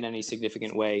in any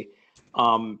significant way.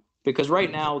 Because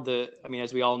right now,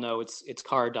 as we all know, it's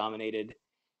car dominated.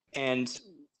 And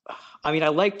I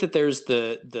like that there's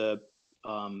the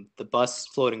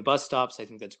floating bus stops. I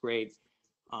think that's great.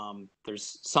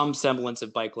 There's some semblance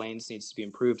of bike lanes needs to be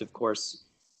improved, of course,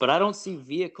 but I don't see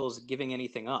vehicles giving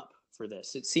anything up for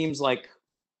this. It seems like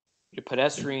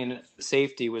pedestrian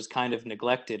safety was kind of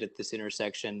neglected at this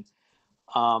intersection.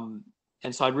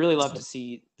 And so I'd really love to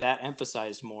see that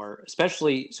emphasized more,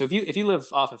 especially, so if you live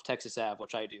off of Texas Ave,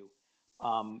 which I do,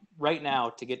 right now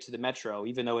to get to the metro,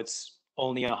 even though it's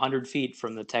only 100 feet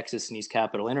from the Texas and East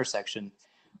Capitol intersection,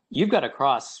 you've got to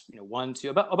cross,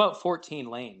 about 14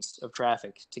 lanes of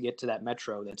traffic to get to that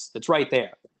metro that's right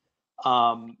there.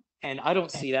 And I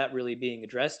don't see that really being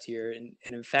addressed here. And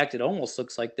in fact, it almost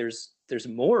looks like there's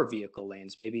more vehicle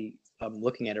lanes. Maybe I'm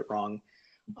looking at it wrong.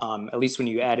 At least when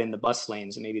you add in the bus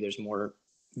lanes, maybe there's more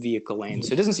vehicle lanes.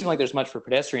 So it doesn't seem like there's much for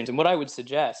pedestrians. And what I would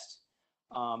suggest,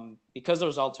 because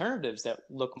there's alternatives that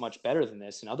look much better than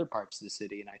this in other parts of the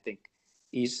city, and I think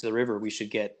east of the river we should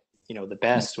get the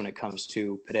best when it comes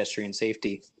to pedestrian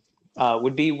safety,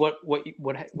 would be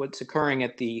what's occurring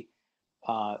at the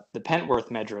Pentworth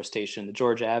metro station, the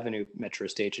George Avenue metro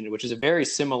station, which is a very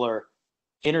similar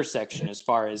intersection as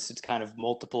far as it's kind of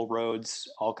multiple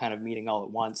roads all kind of meeting all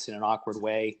at once in an awkward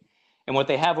way. And what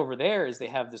they have over there is they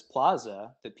have this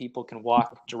plaza that people can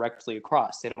walk directly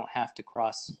across. They don't have to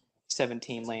cross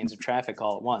 17 lanes of traffic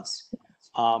all at once.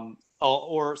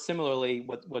 Or similarly,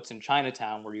 what's in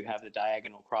Chinatown, where you have the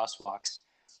diagonal crosswalks.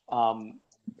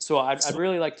 So I'd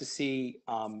really like to see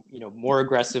more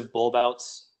aggressive bulb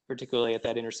outs, particularly at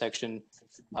that intersection,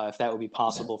 if that would be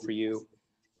possible for you.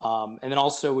 And then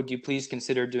also, would you please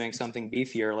consider doing something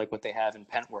beefier like what they have in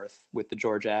Pentworth with the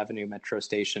George Avenue metro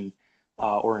station,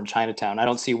 or in Chinatown? I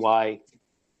don't see why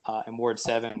in Ward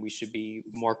 7 we should be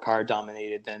more car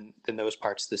dominated than those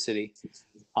parts of the city.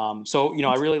 So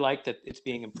I really like that it's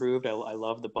being improved. I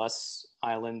love the bus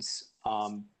islands,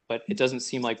 but it doesn't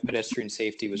seem like pedestrian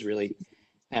safety was really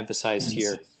emphasized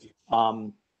here.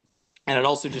 And I'd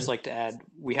also just like to add,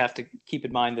 we have to keep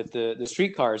in mind that the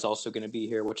streetcar is also going to be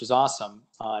here, which is awesome,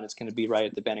 and it's going to be right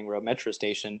at the Benning Road metro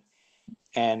station.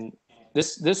 And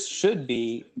this should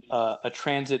be a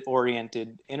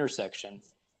transit-oriented intersection.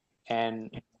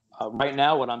 And right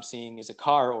now, what I'm seeing is a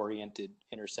car-oriented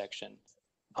intersection.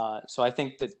 So I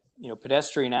think that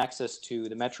pedestrian access to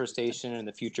the metro station and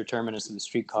the future terminus of the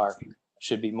streetcar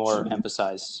should be more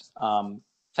emphasized.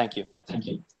 Thank you. Thank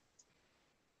you.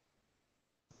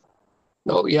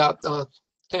 No, yeah,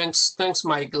 thanks,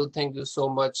 Michael. Thank you so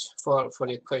much for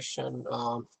your question.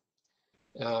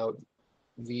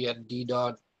 We at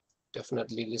DDOT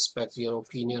definitely respect your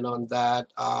opinion on that.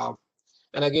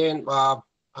 And again,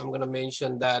 I'm going to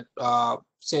mention that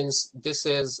since this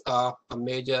is a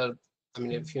major,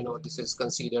 if this is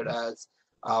considered as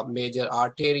a major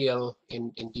arterial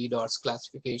in DDOT's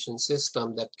classification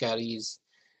system that carries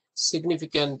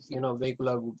significant,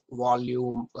 vehicular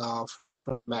volume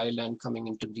from Maryland coming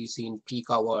into DC in peak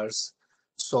hours.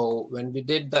 So when we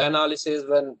did the analysis,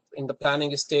 when in the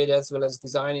planning stage as well as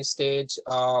design stage,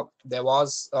 there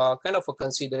was kind of a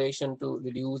consideration to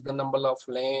reduce the number of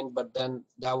lane, but then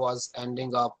that was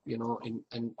ending up,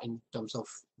 in terms of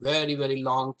very, very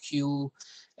long queue,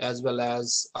 as well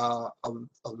as a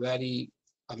very,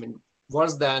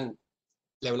 worse than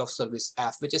level of service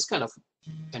F, which is kind of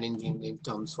an engineering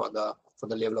terms for the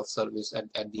level of service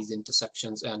at these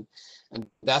intersections, and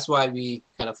that's why we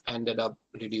kind of ended up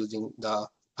reducing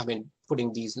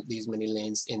putting these many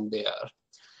lanes in there.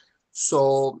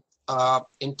 So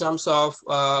in terms of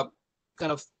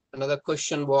kind of another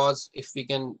question was if we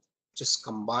can just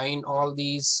combine all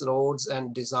these roads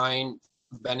and design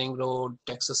Benning Road,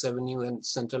 Texas Avenue, and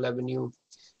Central Avenue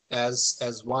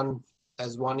as one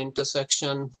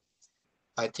intersection.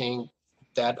 I think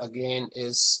that again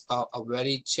is a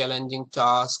very challenging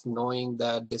task, knowing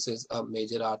that this is a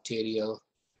major arterial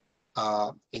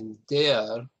in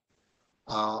there.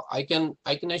 I can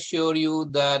assure you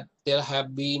that there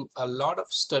have been a lot of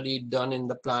study done in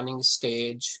the planning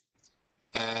stage,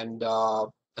 and a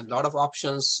lot of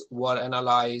options were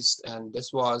analyzed, and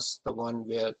this was the one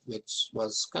which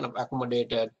was kind of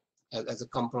accommodated as a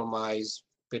compromise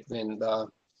between the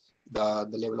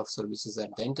level of services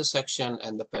at the intersection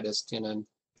and the pedestrian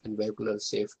and vehicular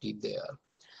safety there.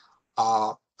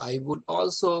 I would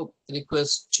also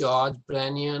request George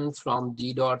Brannian from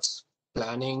DDOT's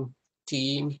planning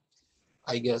team.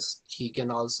 I guess he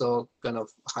can also kind of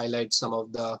highlight some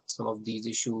of these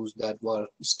issues that were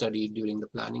studied during the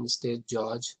planning stage.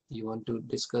 George, you want to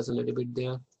discuss a little bit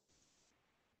there?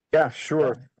 Yeah,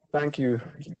 sure. Thank you,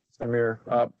 Samir.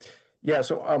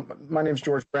 So my name is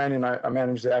George Brannian. I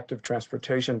manage the active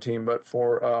transportation team, but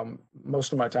for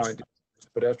most of my time, I did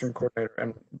pedestrian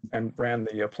coordinator and ran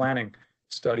the planning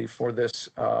study for this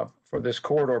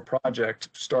corridor project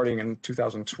starting in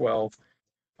 2012.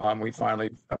 We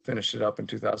finally finished it up in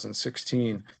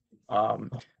 2016.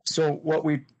 So what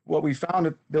we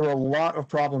found, there were a lot of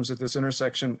problems at this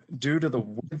intersection due to the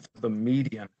width of the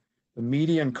median. The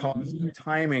median caused the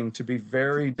timing to be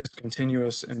very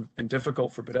discontinuous and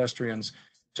difficult for pedestrians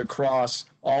to cross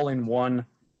all in one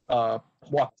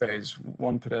walk phase,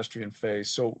 one pedestrian phase.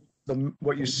 So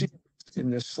what you see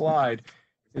in this slide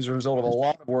is a result of a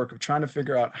lot of work of trying to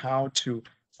figure out how to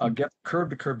get curb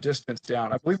to curb distance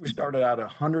down. I believe we started out at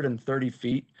 130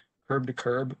 feet curb to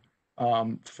curb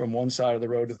from one side of the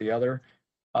road to the other.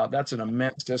 That's an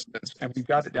immense distance, and we've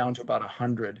got it down to about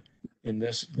 100 in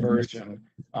this version.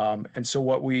 And so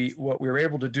what we were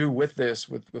able to do with this,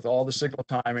 with all the signal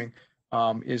timing,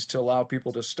 is to allow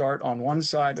people to start on one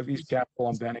side of East Capitol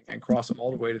and Benning and cross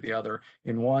all the way to the other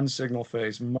in one signal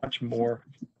phase, much more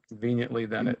conveniently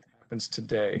than it happens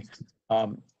today.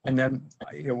 And then,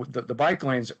 the bike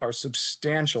lanes are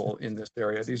substantial in this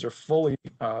area. These are fully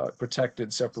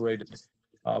protected, separated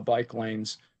bike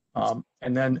lanes.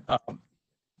 And then,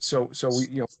 so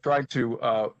we tried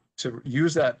to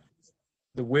use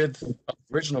the width of the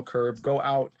original curb, go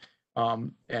out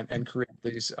and create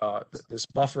this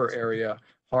buffer area,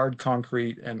 hard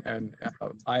concrete and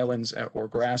islands or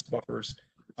grass buffers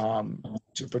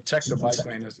to protect the bike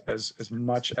lane as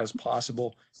much as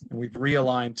possible. And we've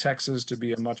realigned Texas to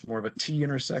be a much more of a T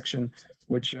intersection,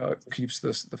 which keeps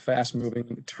the fast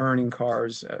moving turning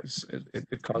cars, as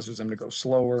it causes them to go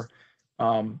slower.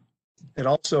 It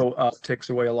also takes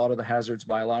away a lot of the hazards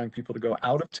by allowing people to go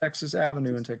out of Texas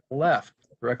Avenue and take a left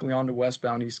directly onto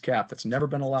westbound East Cap. That's never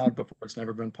been allowed before. It's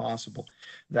never been possible.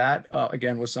 That,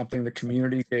 again, was something the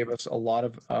community gave us a lot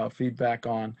of feedback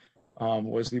on,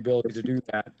 was the ability to do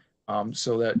that,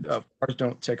 so that cars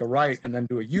don't take a right and then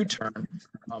do a U-turn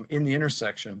in the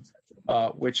intersection,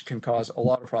 which can cause a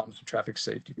lot of problems from traffic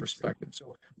safety perspective.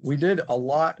 So we did a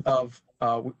lot of,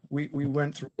 we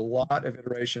went through a lot of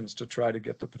iterations to try to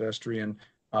get the pedestrian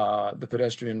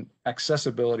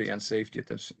accessibility and safety at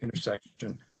this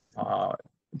intersection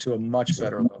to a much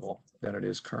better level than it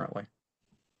is currently.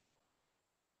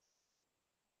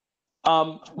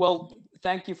 Well,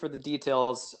 thank you for the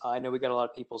details. I know we got a lot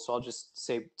of people, so I'll just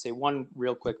say one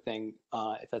real quick thing,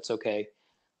 if that's okay.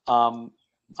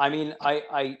 I mean,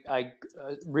 I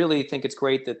really think it's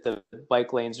great that the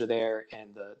bike lanes are there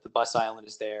and the bus island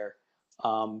is there,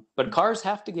 but cars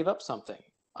have to give up something.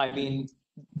 I mean,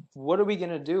 what are we going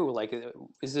to do? Like,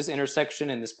 is this intersection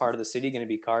in this part of the city going to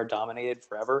be car dominated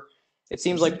forever? It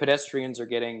seems like pedestrians are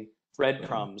getting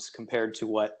breadcrumbs compared to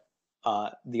what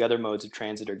the other modes of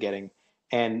transit are getting.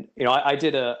 And, I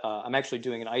did I'm actually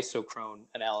doing an isochrone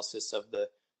analysis of the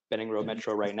Benning Road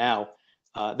Metro right now.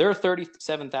 There are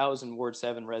 37,000 Ward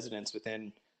 7 residents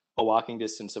within a walking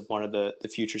distance of one of the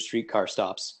future streetcar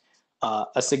stops.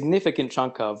 A significant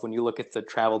chunk of, when you look at the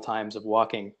travel times of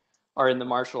walking, are in the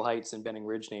Marshall Heights and Benning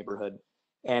Ridge neighborhood.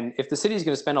 And if the city is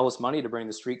going to spend all this money to bring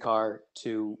the streetcar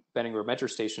to Benning Road Metro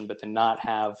Station, but to not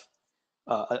have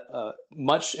a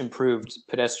much improved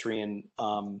pedestrian,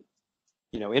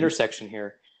 intersection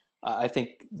here, I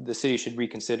think the city should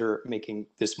reconsider making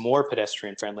this more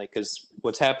pedestrian friendly, because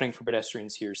what's happening for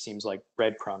pedestrians here seems like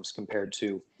breadcrumbs compared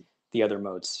to the other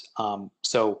modes.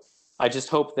 So I just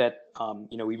hope that,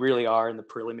 we really are in the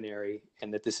preliminary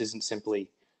and that this isn't simply,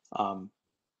 I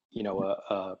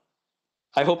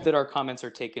hope that our comments are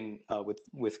taken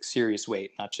with serious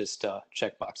weight, not just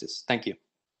check boxes. Thank you.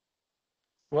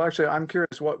 Well, actually, I'm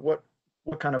curious,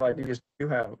 what kind of ideas do you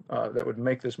have that would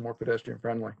make this more pedestrian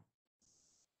friendly?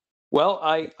 Well,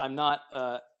 I'm not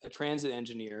a transit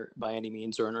engineer by any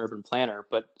means or an urban planner,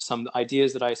 but some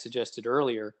ideas that I suggested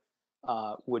earlier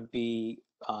would be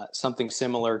something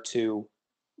similar to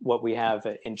what we have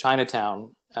in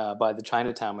Chinatown by the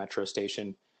Chinatown metro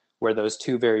station, where those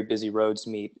two very busy roads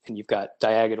meet, and you've got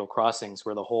diagonal crossings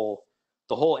where the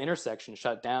whole intersection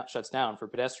shuts down for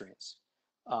pedestrians.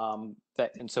 And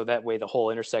so that way the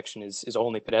whole intersection is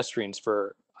only pedestrians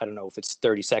for, I don't know if it's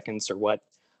 30 seconds or what.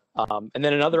 And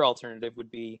then another alternative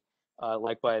would be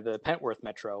like by the Pentworth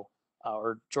Metro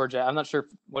or Georgia. I'm not sure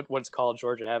what it's called,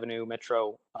 Georgia Avenue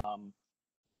Metro. I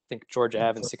think Georgia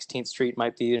Ave and 16th Street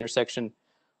might be the intersection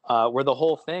where the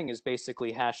whole thing is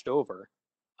basically hashed over.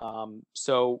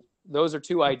 So those are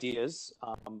two ideas.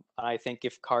 I think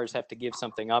if cars have to give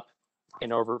something up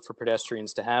in order for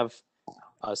pedestrians to have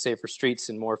safer streets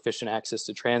and more efficient access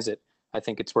to transit, I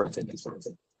think it's worth it.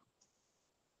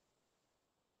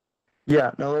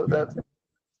 Yeah, no,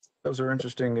 those are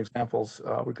interesting examples.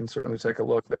 We can certainly take a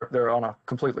look. They're on a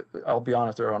completely, I'll be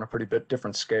honest, they're on a pretty bit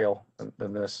different scale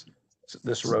than this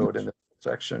road and this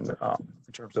section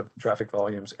in terms of traffic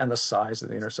volumes and the size of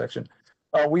the intersection.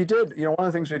 We did, one of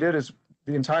the things we did is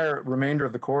the entire remainder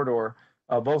of the corridor,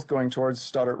 both going towards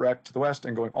Stoddert Rec to the west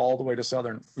and going all the way to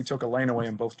Southern, we took a lane away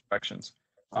in both directions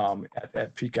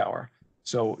at peak hour.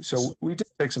 So we did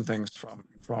take some things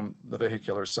from the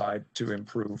vehicular side to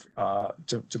improve,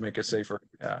 to make it safer,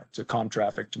 to calm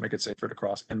traffic, to make it safer to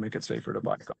cross and make it safer to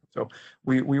bike on. So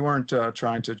we weren't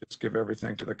trying to just give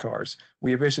everything to the cars.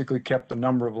 We basically kept the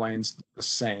number of lanes the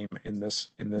same in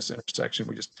this intersection.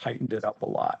 We just tightened it up a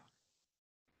lot.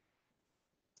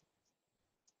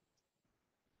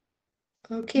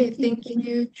 Okay, thank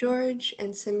you, George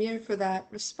and Samir, for that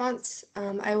response.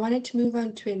 I wanted to move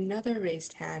on to another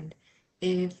raised hand.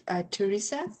 If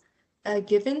Teresa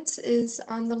Givens is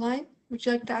on the line, would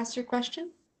you like to ask your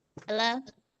question? Hello?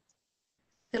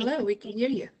 Hello, we can hear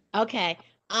you. Okay.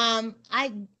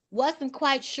 I wasn't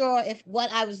quite sure if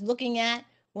what I was looking at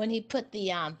when he put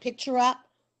the picture up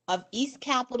of East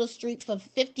Capitol Street from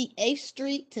 58th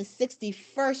Street to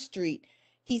 61st Street.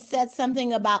 He said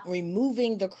something about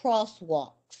removing the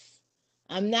crosswalks.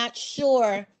 I'm not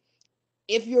sure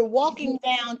if you're walking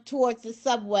down towards the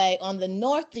subway on the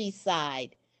northeast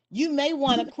side, you may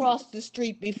want to cross the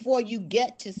street before you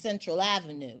get to Central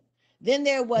Avenue. Then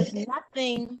there was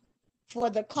nothing for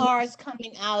the cars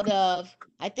coming out of,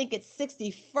 I think it's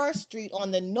 61st Street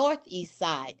on the northeast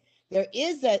side. There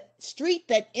is a street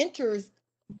that enters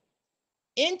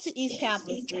into East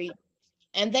Capitol Street,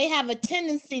 and they have a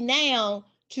tendency now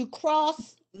to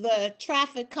cross the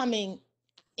traffic coming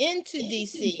into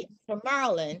DC from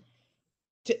Maryland.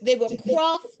 They will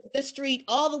cross the street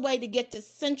all the way to get to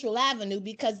Central Avenue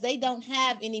because they don't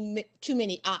have too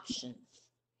many options.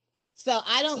 So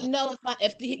I don't know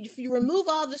if you remove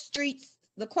all the streets,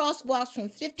 the crosswalks from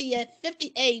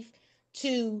 58th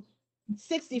to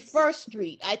 61st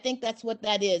Street, I think that's what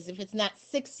that is, if it's not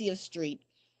 60th Street.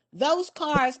 Those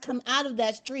cars come out of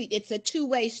that street. It's a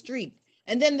two-way street.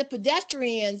 And then the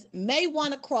pedestrians may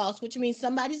want to cross, which means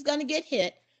somebody's going to get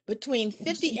hit between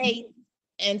 58th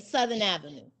and Southern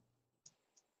Avenue.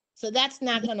 So that's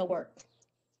not going to work.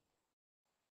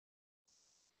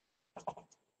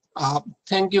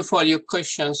 Thank you for your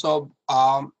question. So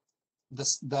the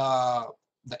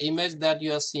image that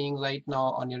you are seeing right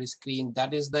now on your screen,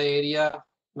 that is the area,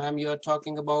 ma'am, you are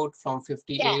talking about from 58th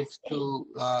Yes. to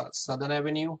Southern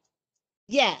Avenue?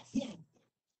 Yes.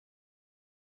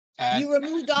 And, you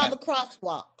removed all the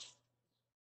crosswalks.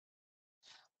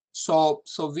 So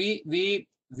we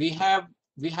have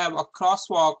a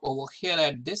crosswalk over here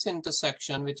at this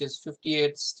intersection, which is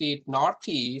 58th Street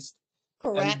Northeast.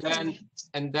 Correct.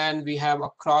 And then we have a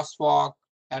crosswalk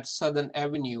at Southern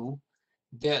Avenue.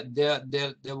 There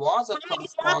was a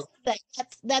crosswalk.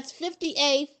 That's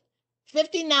 58th,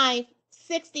 59th,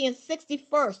 60th, and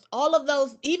 61st. All of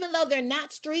those, even though they're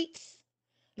not streets,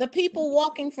 the people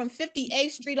walking from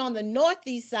 58th Street on the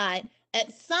northeast side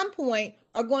at some point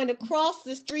are going to cross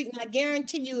the street, and I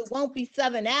guarantee you it won't be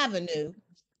Southern Avenue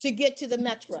to get to the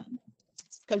metro,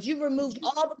 because you removed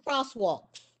all the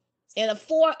crosswalks in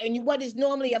what is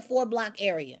normally a 4-block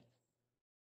area.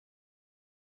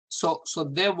 So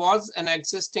there was an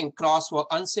existing crosswalk,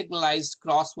 unsignalized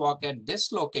crosswalk at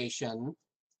this location,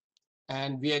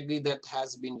 and we agree that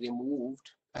has been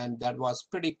removed, and that was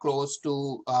pretty close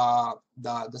to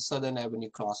the Southern Avenue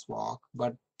crosswalk.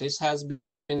 But this has been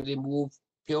removed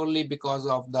purely because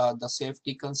of the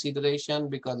safety consideration,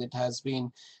 because it has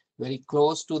been very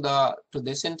close to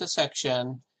this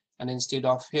intersection. And instead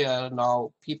of here,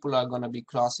 now people are going to be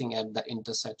crossing at the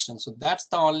intersection. So that's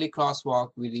the only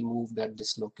crosswalk we removed at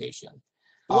this location.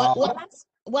 What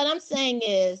I'm saying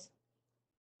is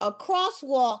a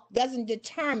crosswalk doesn't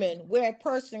determine where a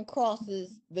person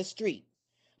crosses the street.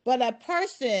 But a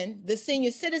person, the senior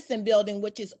citizen building,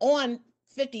 which is on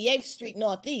 58th Street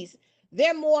Northeast,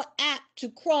 they're more apt to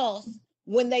cross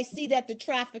when they see that the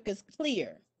traffic is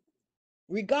clear,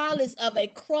 regardless of a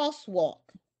crosswalk.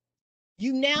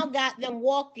 You now got them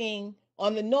walking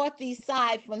on the northeast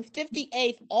side from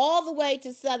 58th all the way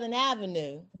to Southern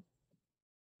Avenue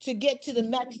to get to the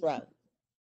metro.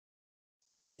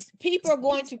 People are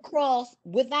going to cross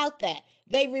without that.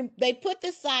 They put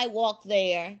the sidewalk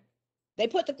there. They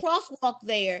put the crosswalk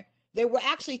there. There were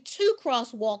actually 2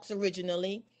 crosswalks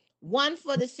originally, one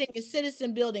for the senior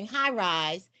citizen building high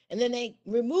rise, and then they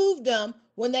removed them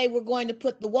when they were going to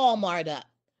put the Walmart up.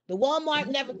 The Walmart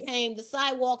never came, the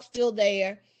sidewalk's still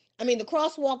there. I mean, the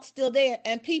crosswalk's still there,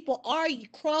 and people are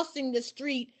crossing the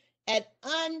street at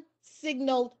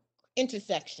unsignaled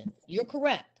intersections. You're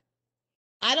correct.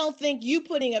 I don't think you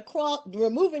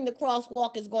removing the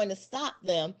crosswalk is going to stop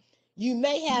them. You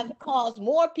may have caused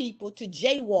more people to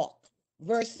jaywalk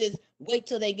versus wait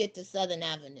till they get to Southern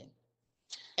Avenue.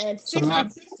 And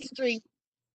 66th Street,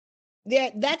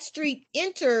 that street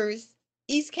enters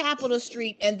East Capitol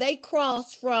Street, and they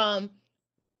cross from,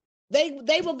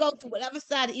 they will go to whatever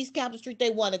side of East Capitol Street they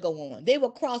want to go on. They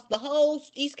will cross the whole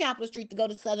East Capitol Street to go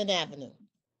to Southern Avenue.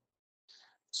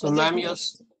 So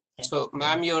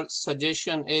ma'am, your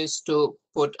suggestion is to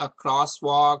put a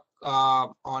crosswalk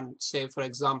on, say, for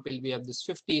example, we have this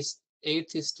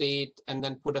 58th Street, and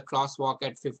then put a crosswalk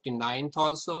at 59th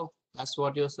also? That's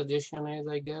what your suggestion is,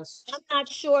 I guess? I'm not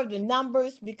sure of the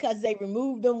numbers because they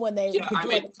removed them when they. Yeah, I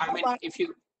mean,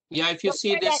 Yeah, if you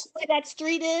see this, where that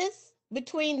street is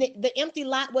between the empty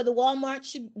lot where the Walmart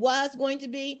was going to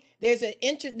be, there's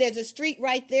a street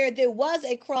right there. There was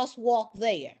a crosswalk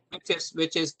there.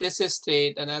 which is this is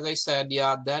straight, and as I said,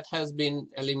 yeah, that has been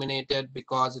eliminated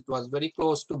because it was very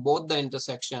close to both the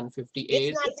intersection 58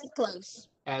 It's not that close.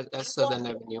 as Southern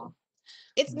Avenue.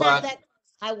 It's not But that close.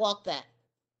 I walked that.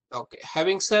 okay,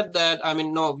 having said that, I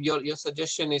mean, no, your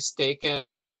suggestion is taken,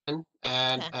 and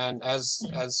Okay. and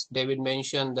as David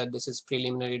mentioned that this is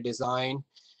preliminary design,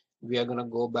 we are going to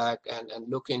go back and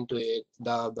look into it.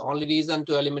 The only reason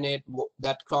to eliminate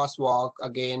that crosswalk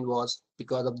again was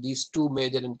because of these two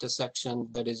major intersections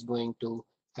that is going to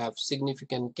have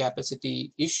significant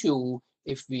capacity issue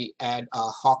if we add a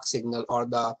hawk signal or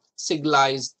the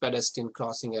signalized pedestrian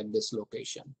crossing at this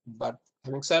location. But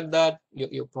having said that,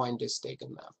 your point is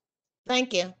taken now.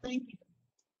 Thank you. Thank you.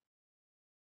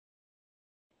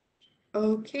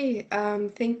 Okay,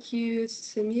 thank you,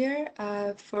 Samir,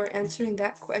 for answering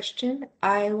that question.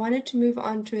 I wanted to move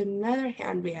on to another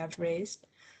hand we have raised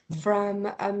from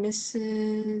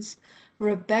Mrs.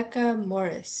 Rebecca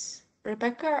Morris.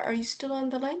 Rebecca, are you still on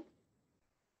the line?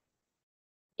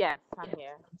 Yes, I'm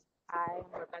here. I'm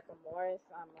Rebecca Morris.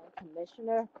 I'm a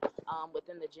commissioner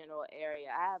within the general area.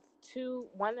 I have two.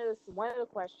 One of the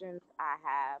questions I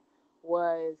have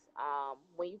was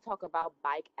when you talk about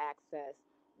bike access,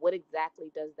 what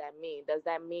exactly does that mean? Does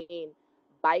that mean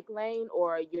bike lane,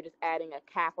 or you're just adding a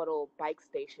capital bike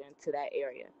station to that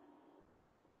area?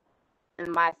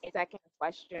 And my second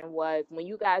question was when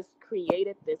you guys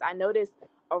created this, I noticed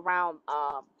around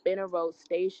Benner Road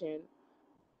Station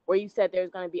where you said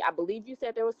there's going to be, I believe you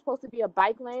said there was supposed to be a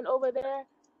bike lane over there.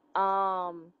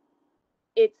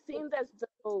 It seems as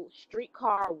though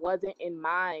streetcar wasn't in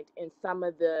mind in some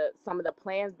of the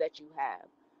plans that you have.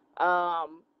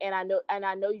 And I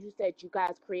know you said you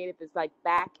guys created this like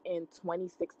back in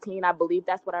 2016. I believe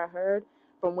that's what I heard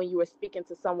from when you were speaking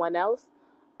to someone else.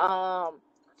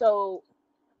 So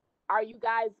are you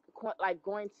guys like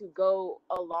going to go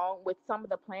along with some of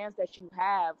the plans that you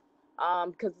have,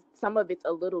 because some of it's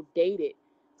a little dated,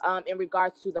 in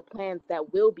regards to the plans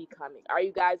that will be coming? Are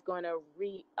you guys going to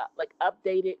like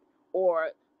update it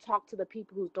or talk to the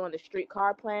people who's doing the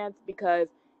streetcar plans? Because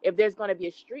if there's going to be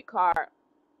a streetcar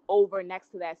over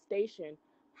next to that station,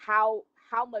 how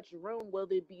much room will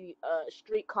there be a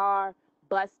streetcar,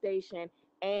 bus station,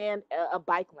 and a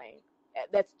bike lane?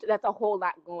 That's a whole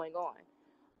lot going on.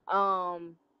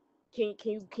 Can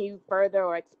you further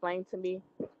or explain to me?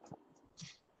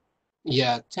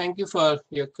 Yeah, thank you for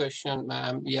your question,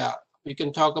 ma'am. Yeah, we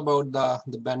can talk about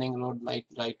the Benning Road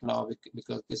right now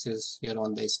because this is here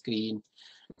on the screen.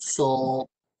 So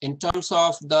in terms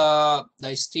of the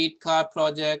streetcar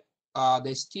project,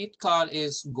 the streetcar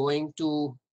is going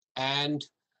to end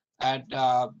at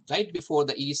right before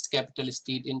the East Capitol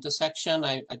Street intersection.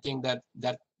 I think that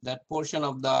portion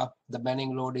of the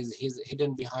Benning Road is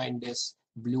hidden behind this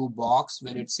blue box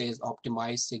where it says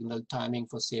optimized signal timing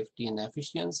for safety and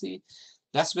efficiency.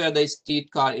 That's where the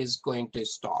streetcar is going to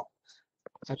stop.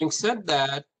 Having said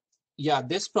that, yeah,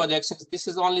 this project, since this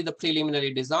is only the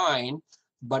preliminary design,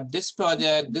 but this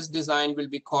design will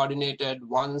be coordinated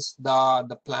once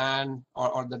the plan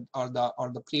or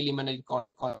the preliminary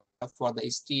for the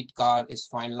streetcar is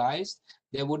finalized.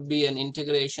 There would be an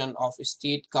integration of a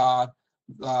streetcar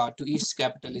to East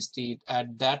Capitol Street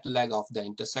at that leg of the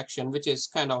intersection, which is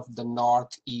kind of the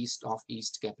northeast of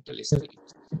East Capitol Street.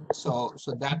 So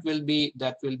that will be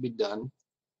done,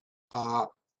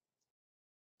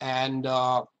 and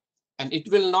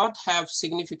it will not have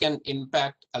significant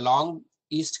impact along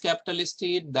East Capitol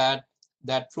Street. That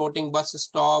floating bus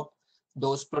stop,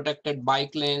 those protected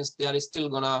bike lanes, they are still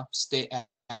gonna stay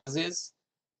as is.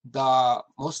 The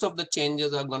most of the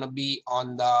changes are gonna be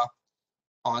on the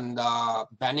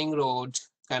Benning Road,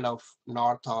 kind of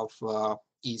north of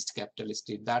East Capitol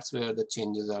Street. That's where the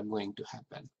changes are going to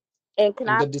happen. And can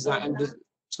And I the design,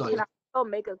 sorry. can I also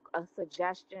make a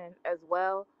suggestion as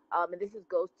well? And this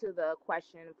goes to the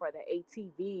question for the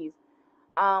ATVs.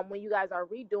 When you guys are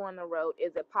redoing the road,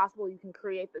 is it possible you can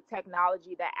create the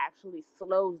technology that actually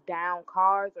slows down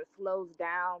cars or slows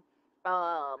down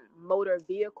motor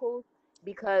vehicles?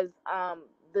 Because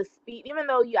the speed, even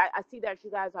though I see that you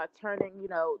guys are turning,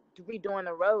 redoing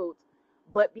the roads,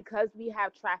 but because we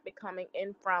have traffic coming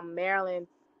in from Maryland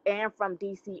and from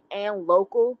DC and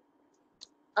local,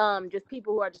 just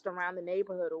people who are just around the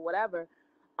neighborhood or whatever,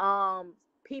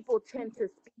 people tend to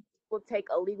people take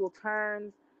illegal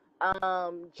turns,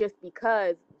 just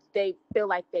because they feel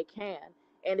like they can.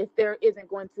 And if there isn't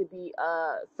going to be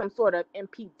some sort of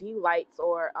MPD lights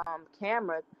or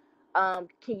cameras,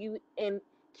 can you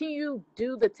can you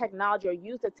do the technology or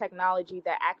use the technology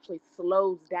that actually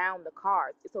slows down the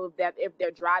cars? So if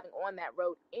they're driving on that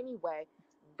road anyway,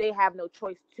 they have no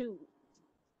choice to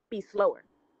be slower.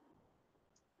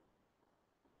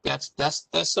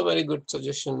 That's a very good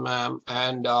suggestion, ma'am.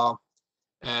 And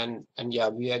yeah,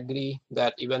 we agree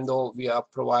that even though we are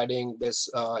providing this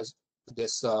uh,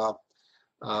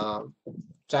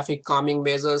 traffic calming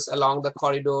measures along the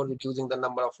corridor, reducing the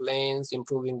number of lanes,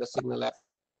 improving the signal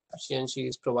efficiency,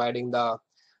 is providing the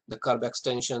curb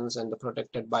extensions and the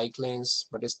protected bike lanes,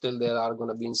 but still there are going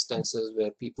to be instances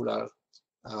where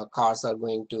cars are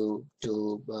going to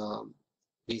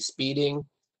be speeding.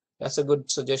 That's a good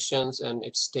suggestions, and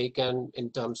it's taken in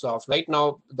terms of right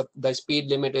now the speed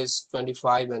limit is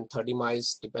 25 and 30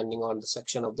 miles depending on the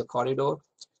section of the corridor.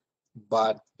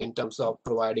 But in terms of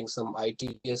providing some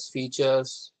ITS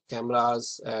features,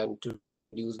 cameras, and to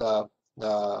reduce the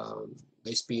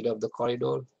speed of the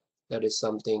corridor, that is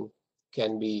something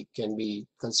can be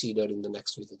considered in the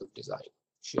next visit of design.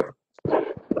 Sure.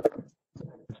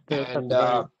 That's And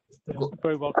a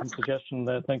very welcome suggestion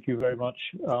there. Thank you very much.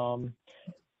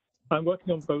 I'm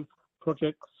working on both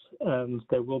projects, and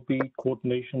there will be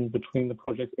coordination between the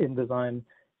projects in design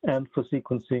and for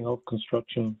sequencing of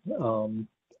construction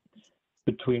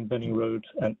between Benning Road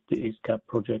and the East Cap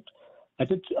project. I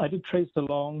did trace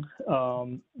along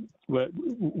where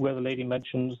the lady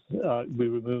mentions we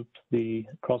removed the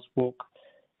crosswalk,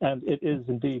 and it is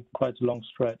indeed quite a long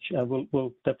stretch, and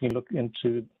we'll definitely look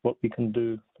into what we can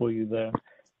do for you there.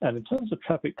 And in terms of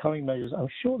traffic calming measures, I'm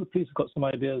sure the police have got some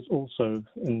ideas also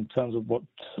in terms of what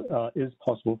is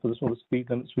possible for the sort of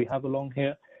speed limits we have along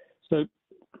here. So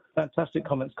fantastic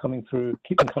comments coming through.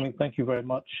 Keep them coming. Thank you very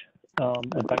much.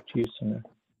 And back to you, Samir.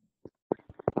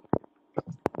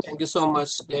 Thank you so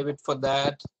much, David, for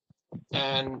that.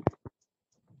 And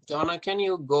Donna, can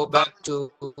you go back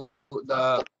to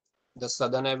the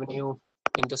Southern Avenue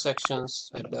intersections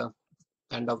at the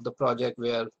end of the project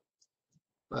where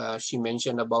she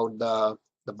mentioned about the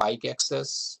bike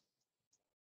access?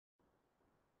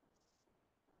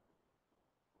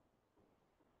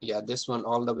 Yeah, this one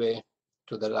all the way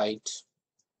to the right.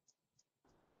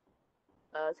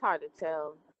 It's hard to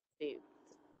tell.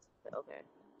 Okay.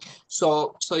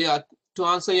 So yeah, to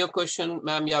answer your question,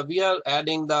 ma'am, yeah, we are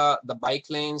adding the bike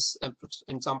lanes,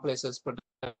 in some places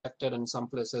protected, in some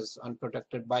places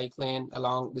unprotected bike lane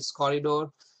along this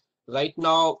corridor. Right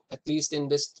now, at least in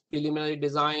this preliminary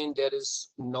design, there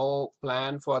is no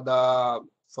plan for the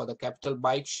capital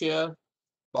bike share,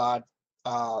 but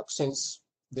since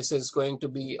this is going to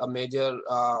be a major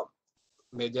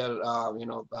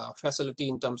facility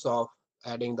in terms of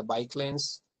adding the bike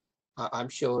lanes, I'm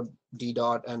sure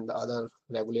DDOT and the other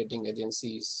regulating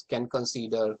agencies can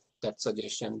consider that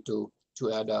suggestion to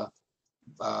add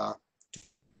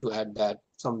that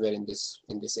somewhere in this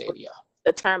area.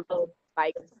 The term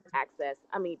bike access,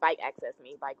 bike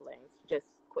lanes. Just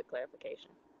quick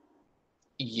clarification.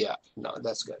 Yeah, no,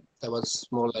 that's good. That was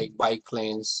more like bike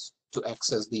lanes to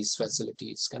access these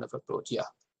facilities kind of approach. Yeah,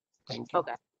 thank you.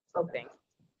 Okay, thanks.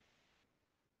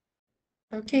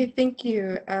 Okay, thank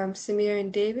you, Samir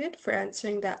and David, for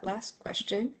answering that last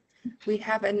question. We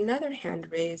have another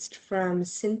hand raised from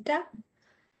Cinta.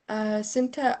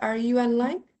 Cinta, are you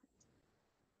online?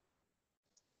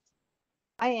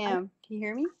 I am. Can you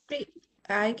hear me? Great,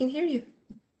 I can hear you.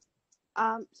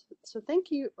 So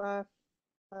thank you for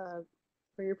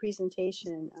your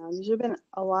presentation. There's been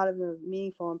a lot of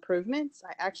meaningful improvements.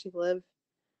 I actually live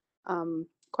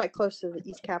quite close to the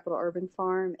East Capitol Urban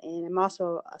Farm, and I'm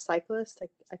also a cyclist.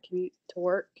 I commute to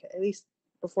work, at least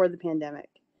before the pandemic.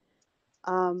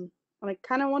 And I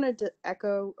kind of wanted to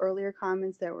echo earlier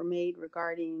comments that were made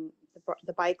regarding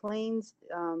the bike lanes,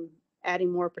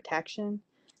 adding more protection.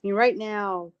 I mean, right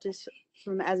now, just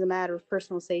as a matter of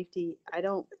personal safety, I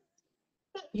don't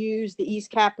use the East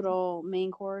Capitol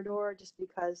main corridor just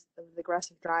because of the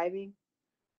aggressive driving.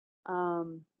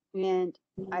 And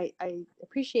I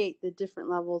appreciate the different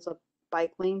levels of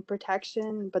bike lane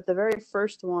protection, but the very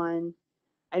first one,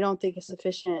 I don't think is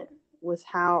sufficient with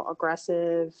how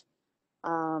aggressive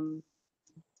a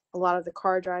lot of the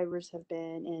car drivers have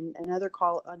been. And another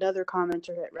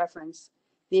commenter had referenced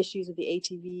the issues of the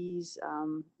ATVs,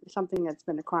 something that's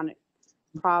been a chronic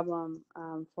problem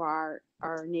for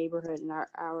our neighborhood and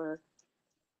our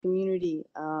community.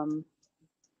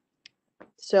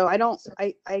 So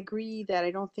I agree that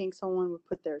I don't think someone would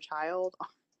put their child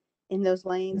in those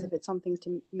lanes if it's something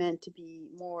meant to be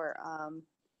more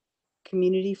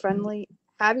community friendly.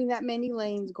 Having that many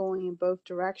lanes going in both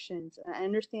directions, and I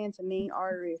understand it's a main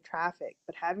artery of traffic,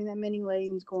 but having that many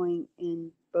lanes going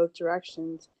in both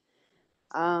directions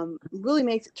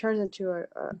really turns into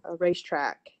a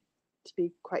racetrack, to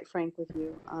be quite frank with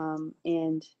you.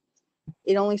 And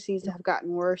it only seems to have gotten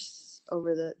worse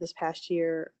over this past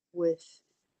year with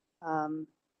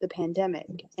the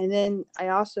pandemic. And then I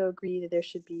also agree that there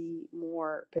should be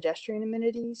more pedestrian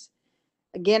amenities.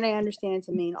 Again, I understand it's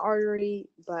a main artery,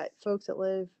 but folks that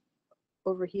live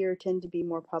over here tend to be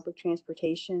more public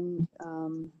transportation,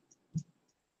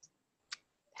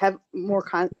 have more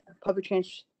public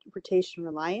transportation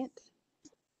reliant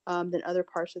than other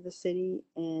parts of the city.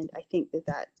 And I think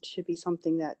that should be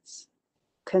something that's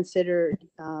considered,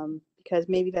 because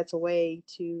maybe that's a way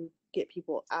to get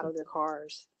people out of their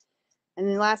cars. And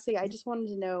then lastly, I just wanted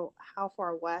to know how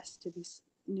far west do these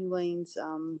new lanes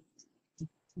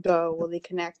go? Will they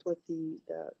connect with the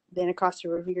Anacostia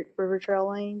River Trail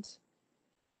lanes?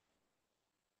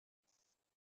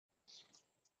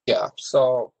 Yeah,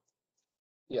 so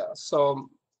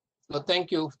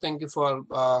thank you for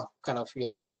kind of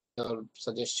your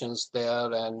suggestions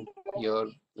there and your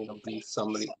brief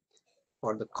summary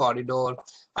for the corridor.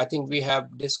 I think we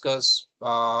have discussed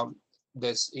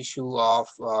this issue of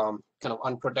kind of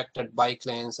unprotected bike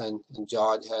lanes, and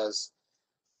George has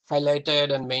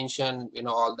highlighted and mentioned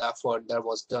all the effort that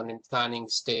was done in planning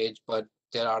stage, but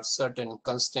there are certain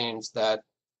constraints that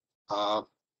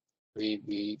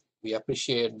we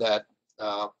appreciate that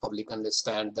public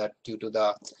understand that due to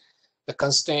the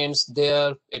constraints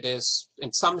there, it is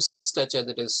in some stretches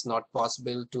it is not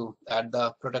possible to add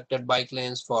the protected bike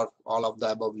lanes for all of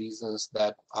the above reasons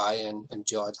that I and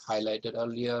George highlighted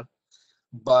earlier.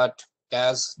 But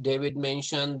as David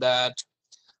mentioned that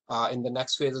in the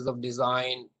next phases of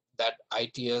design, that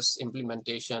ITS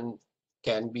implementation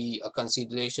can be a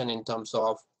consideration in terms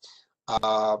of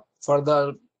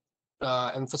further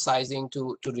emphasizing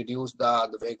to reduce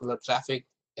the vehicular traffic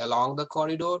along the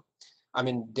corridor. I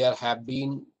mean, there have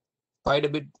been quite a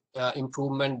bit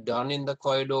improvement done in the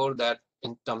corridor, that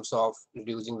in terms of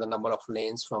reducing the number of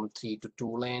lanes from 3 to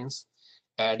 2 lanes,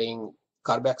 adding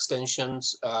curb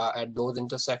extensions at those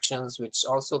intersections, which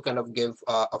also kind of give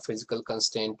a physical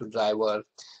constraint to driver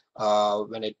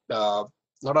when it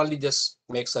not only just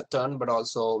makes a turn, but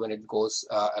also when it goes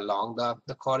along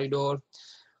the corridor.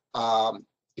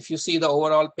 If you see the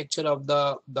overall picture of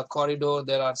the corridor,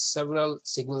 there are several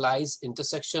signalized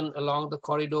intersections along the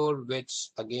corridor,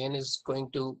 which again is going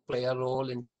to play a role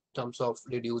in terms of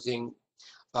reducing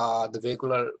the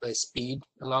vehicular speed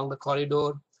along the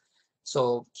corridor.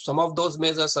 So some of those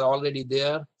measures are already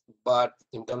there, but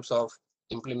in terms of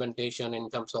implementation, in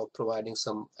terms of providing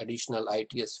some additional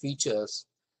ITS features,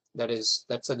 that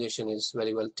suggestion is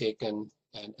very well taken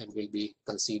and will be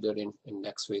considered in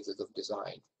next phases of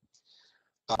design.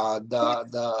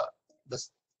 The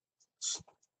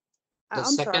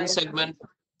second segment.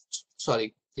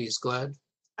 Sorry, please go ahead.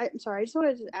 I'm sorry. I just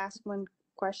wanted to ask one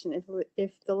question.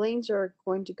 If the lanes are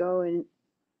going to go in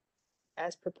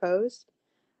as proposed,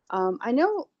 I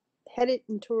know headed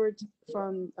towards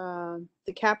from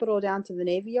the Capitol down to the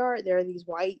Navy Yard, there are these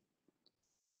white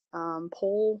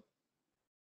pole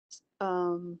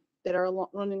that are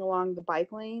running along the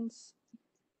bike lanes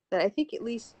that I think at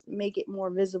least make it more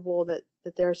visible that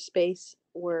there's space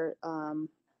where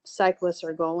cyclists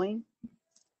are going.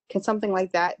 Can something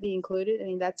like that be included? I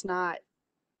mean, that's not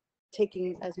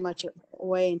taking as much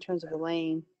away in terms of a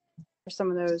lane for some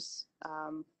of those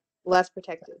less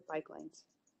protected bike lanes.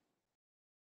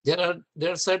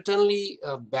 There are certainly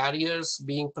barriers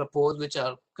being proposed, which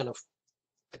are kind of,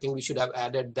 I think we should have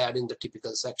added that in the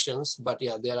typical sections. But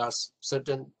yeah, there are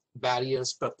certain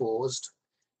barriers proposed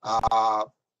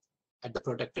at the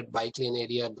protected bike lane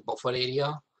area, the buffer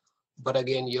area. But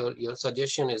again, your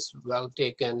suggestion is well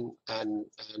taken, and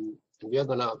we are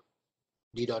gonna,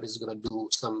 DDOT is gonna do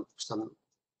some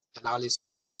analysis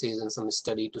and some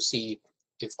study to see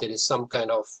if there is some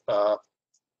kind of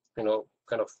kind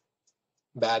of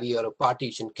barrier or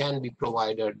partition can be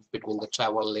provided between the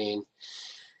travel lane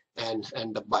and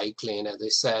the bike lane. As I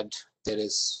said, there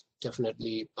is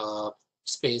definitely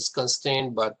space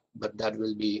constraint, but that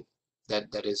will be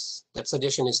that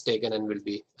suggestion is taken and will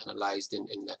be analyzed in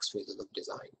next phases of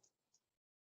design.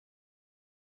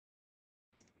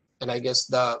 And I guess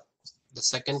the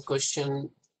second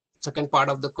part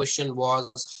of the question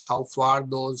was how far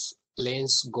those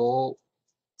lanes go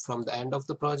from the end of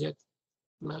the project,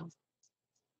 ma'am?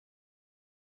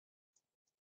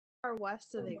 How far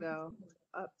west do they go?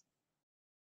 Up?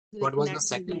 What was the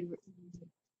second?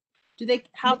 Do they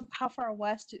how far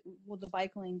west will the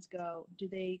bike lanes go? Do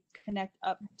they connect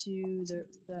up to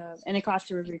the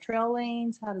Anacostia River Trail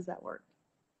lanes? How does that work?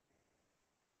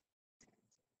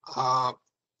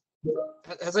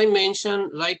 As I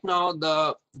mentioned, right now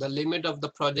the limit of the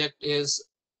project is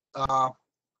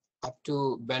up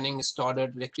to Benning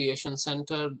Stoddert Recreation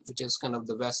Center, which is kind of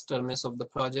the west terminus of the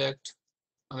project.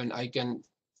 I mean, I can,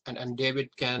 and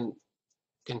David can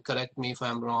correct me if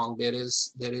I'm wrong. There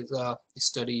is a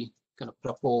study kind of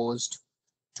proposed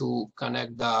to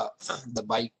connect the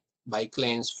bike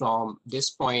lanes from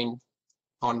this point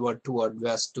onward toward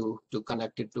west to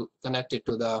connect it to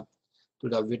the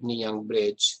Whitney Young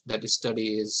Bridge. That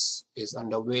study is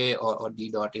underway, or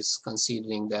DDOT is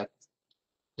considering that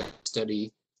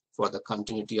study for the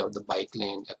continuity of the bike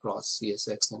lane across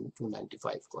CSX and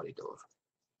 295 corridor,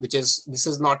 this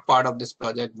is not part of this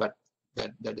project, but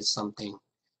that is something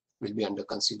will be under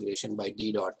consideration by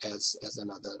DDOT as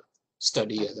another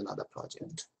study, as another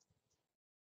project.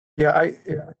 Yeah,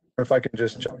 if I can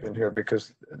just jump in here,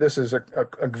 because this is a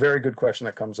very good question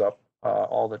that comes up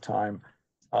all the time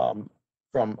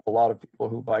from a lot of people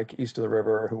who bike east of the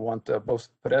river, who want both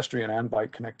pedestrian and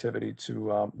bike connectivity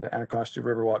to the Anacostia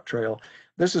Riverwalk Trail.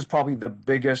 This is probably the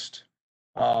biggest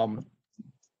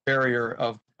barrier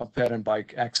of ped and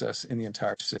bike access in the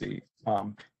entire city.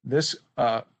 This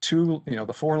the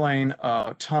 4-lane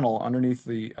tunnel underneath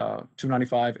the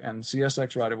 295 and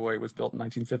CSX right-of-way was built in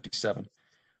 1957.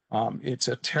 It's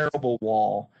a terrible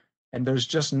wall, and there's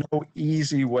just no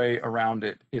easy way around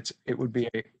it. It would be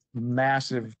a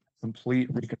massive, complete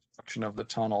reconstruction of the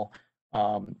tunnel,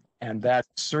 and that's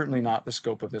certainly not the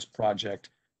scope of this project.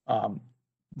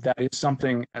 That is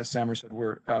something, as Samer said,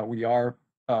 we are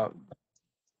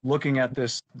looking at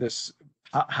this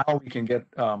how we can get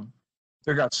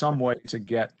figure out some way to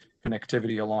get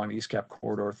connectivity along the East Cap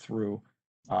corridor through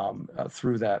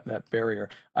that barrier.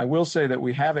 I will say that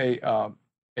we have a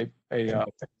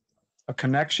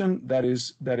connection that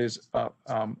is a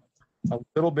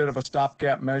little bit of a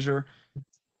stopgap measure.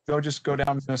 Just go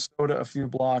down Minnesota a few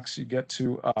blocks, you get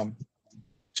to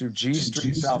G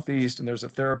Street Southeast, and there's a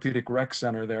therapeutic rec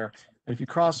center there. And if you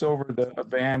cross over the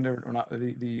abandoned or not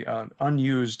the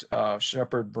unused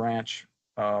Shepherd Branch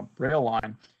rail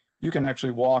line, you can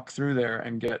actually walk through there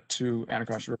and get to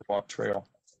Anacostia Riverwalk Trail,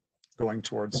 going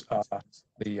towards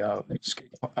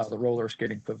the roller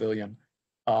skating pavilion.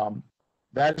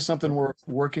 That is something we're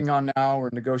working on now. We're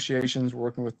in negotiations. We're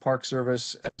working with Park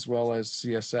Service as well as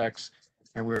CSX,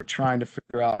 and we're trying to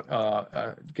figure out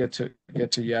get to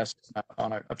yes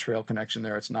on a trail connection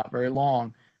there. It's not very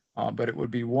long, but it would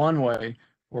be one way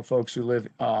for folks who live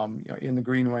in the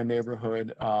Greenway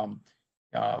neighborhood,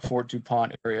 Fort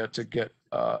DuPont area, to get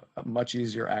a much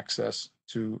easier access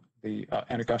to the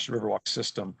Anacostia Riverwalk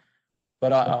system.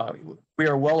 But we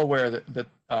are well aware that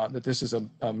this is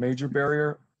a major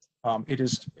barrier. It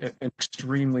is an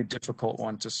extremely difficult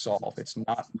one to solve. It's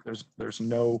not. There's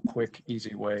no quick,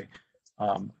 easy way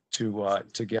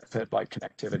to get ped bike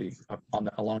connectivity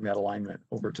along that alignment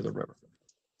over to the river.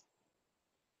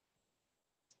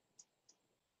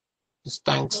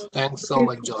 Thanks so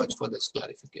much, George, for this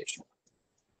clarification.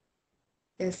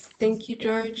 Yes, thank you,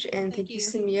 George, and thank you,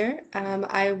 Samir.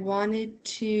 I wanted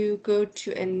to go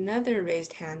to another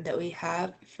raised hand that we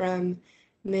have from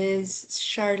Ms.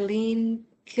 Charlene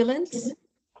Killens.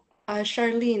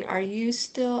 Charlene, are you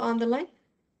still on the line?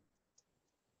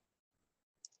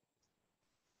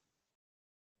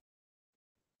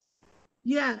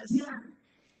 Yes.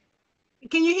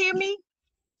 Can you hear me?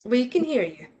 We can hear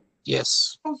you.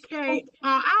 Yes. Okay.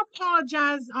 I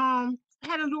apologize. I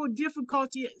had a little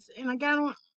difficulty, and I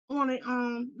got on the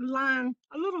line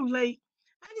a little late.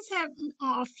 I just have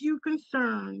a few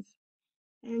concerns,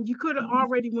 and you could have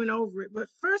already went over it. But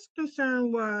first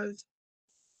concern was,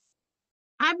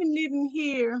 I've been living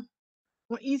here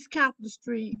on East Capitol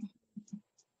Street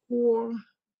for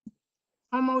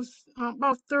almost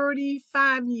about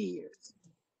 35 years.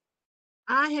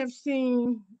 I have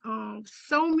seen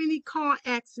so many car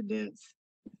accidents,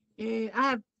 and I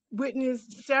have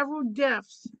witnessed several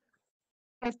deaths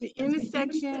at the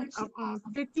intersection of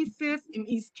 55th and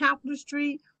East Capitol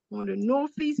Street on the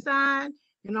northeast side,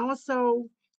 and also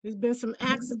there's been some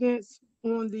accidents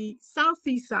on the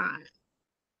southeast side.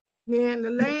 And the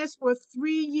last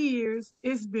 3 years,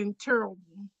 it's been terrible.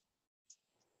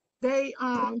 They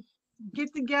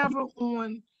get together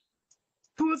on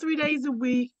 2 or 3 days a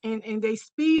week, and they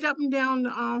speed up and down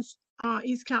the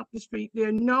East Capitol Street. There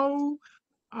are no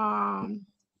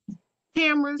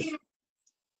cameras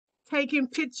taking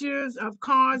pictures of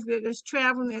cars that is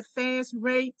traveling at fast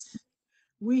rates.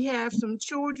 We have some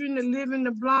children that live in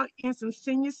the block and some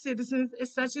senior citizens,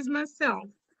 such as myself.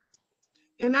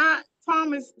 And I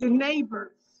promised the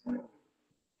neighbors,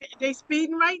 they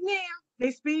speeding right now.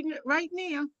 They speeding right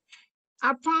now.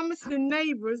 I promised the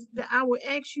neighbors that I would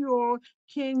ask you all,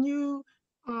 can you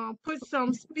put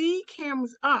some speed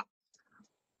cameras up?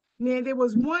 Now, there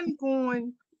was one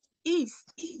going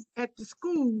east at the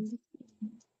school,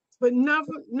 but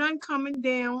none coming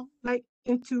down like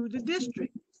into the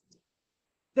district.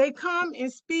 They come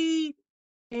and speed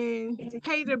and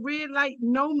pay the red light,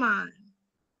 no mind.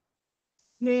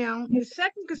 Now, the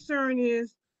second concern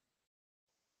is,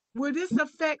 will this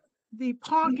affect the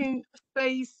parking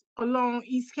space along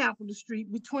East Capitol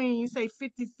Street between, say,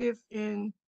 55th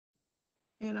and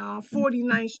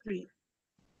 49th Street?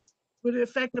 Will it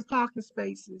affect the parking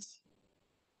spaces?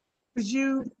 Could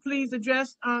you please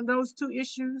address those two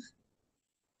issues?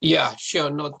 Yeah, sure.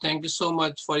 No, thank you so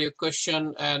much for your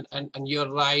question. And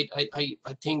you're right. I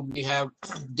think we have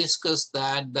discussed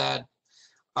that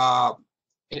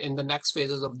in the next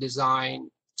phases of design,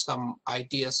 some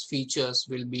ITS features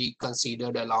will be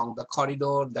considered along the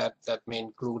corridor that may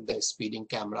include the speeding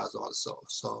cameras also.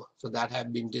 So that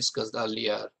have been discussed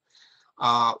earlier.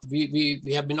 We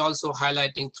have been also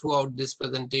highlighting throughout this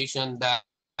presentation that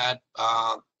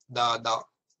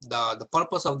the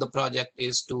purpose of the project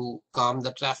is to calm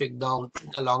the traffic down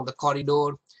along the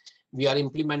corridor. We are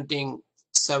implementing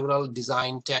several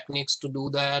design techniques to do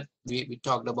that. We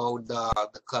talked about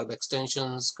the curb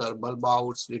extensions, curb bulb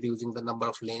outs, reducing the number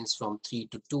of lanes from 3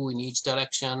 to 2 in each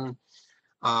direction,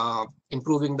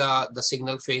 improving the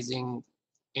signal phasing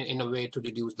in a way to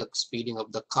reduce the speeding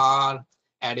of the car,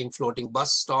 adding floating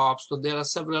bus stops. So there are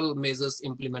several measures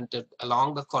implemented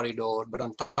along the corridor, but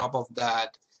on top of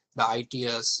that, the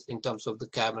ITS in terms of the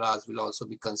cameras will also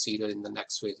be considered in the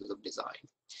next phases of design.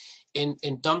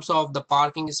 In terms of the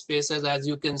parking spaces, as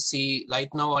you can see right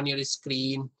now on your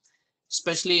screen,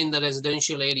 especially in the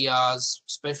residential areas,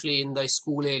 especially in the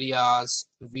school areas,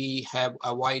 we have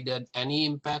avoided any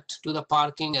impact to the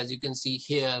parking. As you can see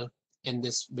here in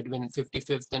this between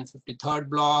 55th and 53rd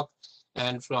block,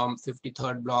 and from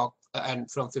 53rd block and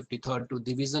from 53rd to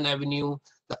Division Avenue,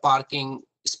 the parking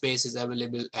space is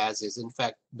available as is. In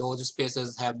fact, those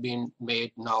spaces have been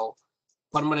made now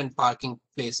permanent parking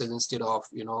places instead of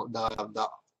the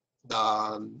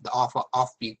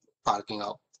off-peak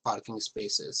parking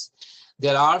spaces.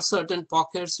 There are certain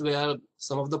pockets where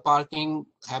some of the parking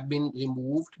have been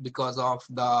removed because of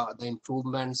the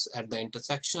improvements at the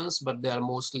intersections, but they are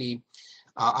mostly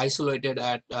isolated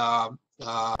at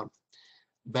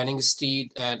Benning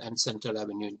Street and Central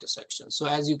Avenue intersection. So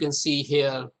as you can see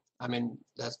here, I mean,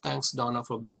 thanks Donna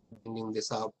for bringing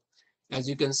this up. As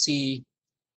you can see,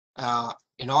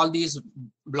 in all these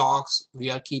blocks,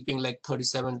 we are keeping like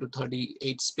 37 to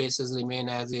 38 spaces remain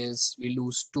as is. We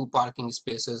lose 2 parking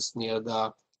spaces near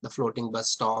the floating bus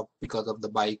stop because of the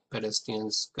bike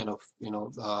pedestrians kind of,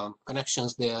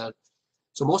 connections there.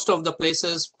 So most of the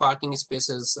places, parking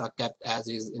spaces are kept as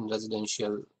is in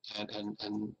residential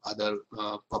and other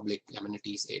public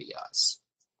amenities areas.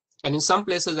 And in some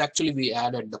places, actually, we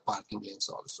added the parking lanes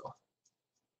also.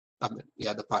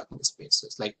 The parking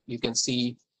spaces. Like you can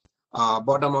see,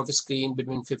 bottom of the screen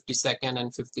between 52nd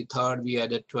and 53rd, we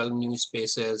added 12 new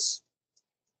spaces.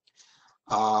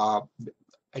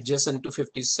 Adjacent to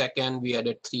 52nd, we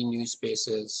added 3 new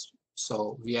spaces.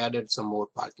 So we added some more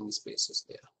parking spaces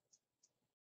there.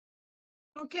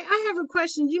 Okay, I have a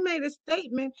question. You made a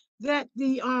statement that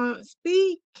the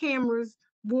speed cameras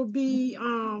will be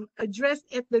addressed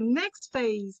at the next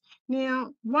phase.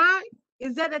 Now, why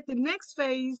is that at the next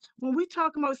phase when we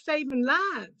talk about saving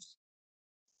lives?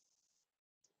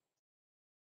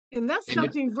 And that's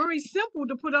something very simple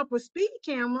to put up a speed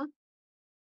camera.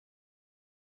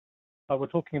 We're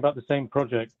talking about the same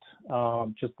project,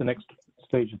 just the next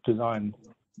stage of design.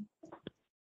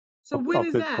 So when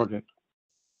is that? Project.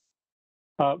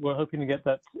 We're hoping to get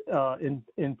that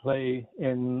in play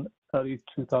in early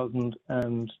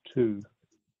 2002.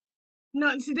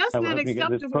 No, see, that's not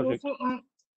acceptable for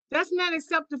that's not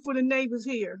acceptable for the neighbors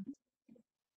here.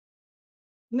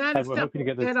 Not and we're hoping to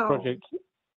get this project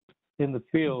in the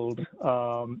field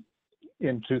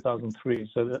in 2003.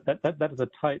 So that is a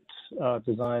tight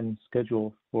design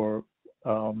schedule for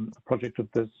a project of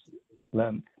this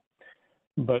length.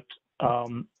 But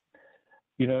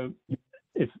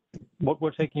if what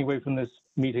we're taking away from this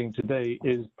meeting today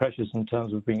is precious in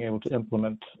terms of being able to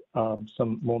implement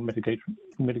some more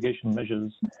mitigation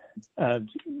measures, and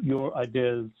your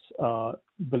ideas,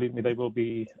 believe me, they will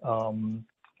be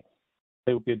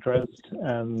addressed,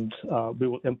 and we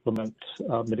will implement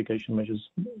mitigation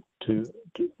measures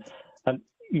and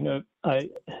I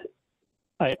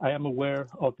am aware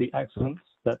of the accidents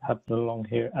that happened along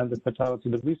here and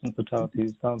the recent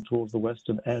fatalities down towards the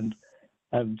western end.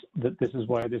 And that this is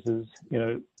why this is,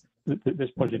 this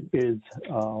project is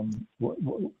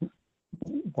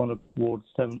one of Ward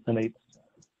 7 and 8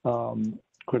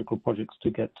 critical projects to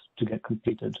get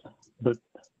completed. But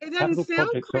It capital doesn't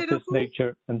sound projects of this critical.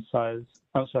 nature and size,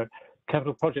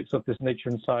 capital projects of this nature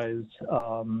and size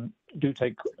do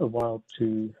take a while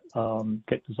to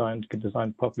get designed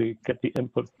properly, get the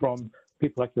input from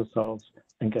people like yourselves,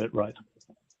 and get it right.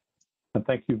 And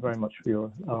thank you very much for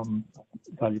your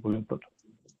valuable input.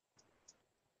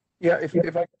 Yeah, if I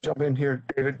could jump in here,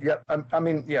 David. Yeah, I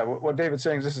mean, yeah, what David's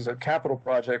saying is this is a capital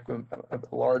project, a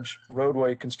large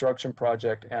roadway construction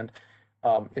project, and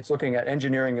it's looking at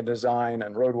engineering and design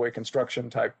and roadway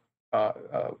construction type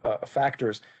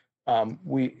factors.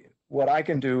 What I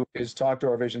can do is talk to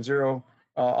our Vision Zero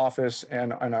office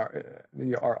and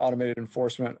our automated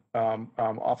enforcement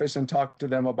office and talk to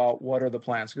them about what are the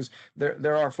plans, because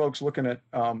there are folks looking at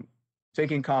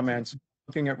taking comments,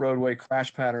 looking at roadway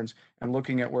crash patterns, and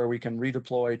looking at where we can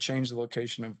redeploy, change the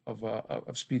location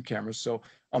of speed cameras. So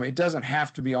it doesn't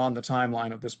have to be on the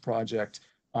timeline of this project.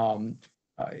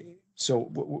 So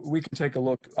we can take a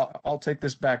look. I'll take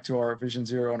this back to our Vision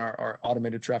Zero and our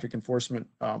automated traffic enforcement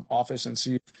office and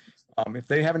see if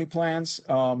they have any plans,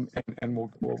 and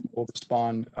we'll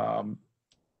respond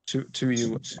to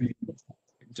you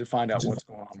to find out what's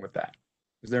going on with that,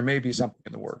 because there may be something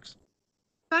in the works.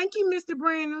 Thank you, Mr.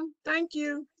 Brandon. Thank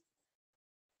you.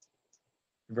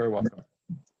 You're very welcome.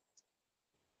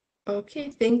 Okay,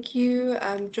 thank you,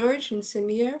 George and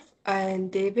Samir and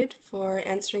David for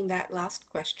answering that last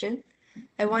question.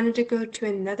 I wanted to go to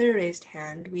another raised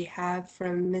hand we have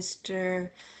from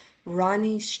Mr.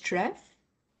 Ronnie Streff.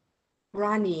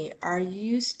 Ronnie, are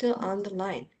you still on the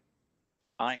line?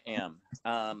 I am,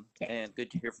 and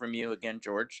good to hear from you again,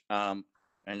 George.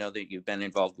 I know that you've been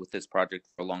involved with this project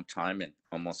for a long time and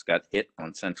almost got hit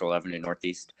on Central Avenue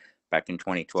Northeast back in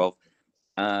 2012.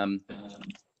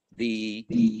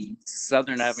 The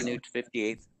Southern Avenue to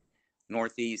 58th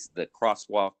Northeast, the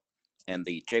crosswalk and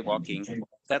the jaywalking,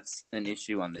 that's an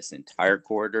issue on this entire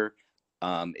corridor.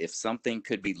 If something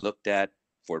could be looked at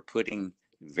for putting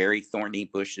very thorny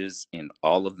bushes in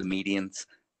all of the medians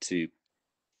to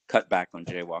cut back on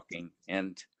jaywalking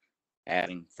and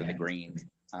adding for the green,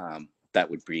 that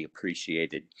would be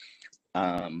appreciated.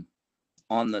 On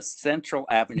the Central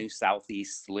Avenue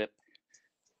Southeast slip,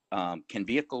 can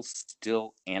vehicles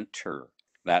still enter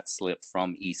that slip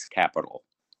from East Capitol?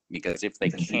 Because if they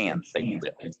can, they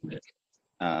will.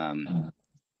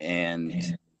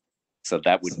 And so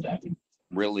that would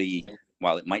really,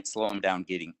 while it might slow them down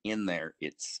getting in there,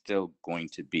 it's still going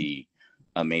to be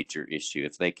a major issue.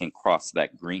 If they can cross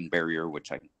that green barrier,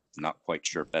 which I'm not quite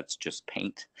sure if that's just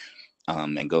paint,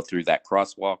 and go through that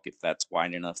crosswalk, if that's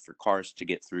wide enough for cars to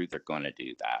get through, they're going to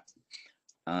do that.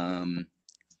 On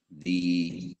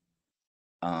the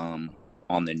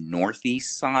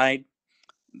northeast side,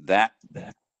 that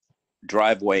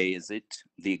driveway, is it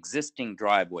the existing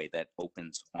driveway that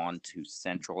opens onto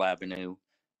Central Avenue?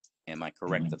 Am I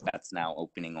correct that that's now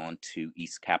opening onto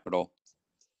East Capitol?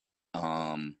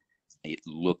 It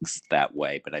looks that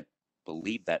way, but I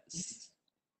believe that's,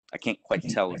 I can't quite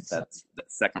tell if that's the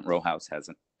second row house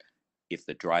hasn't, if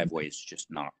the driveway is just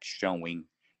not showing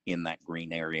in that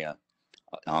green area,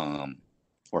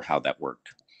 or how that worked.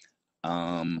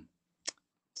 On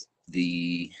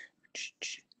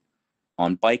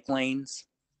bike lanes,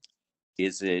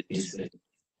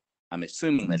 I'm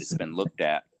assuming that it's been looked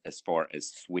at as far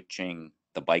as switching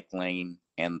the bike lane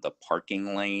and the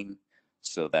parking lane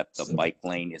so that the bike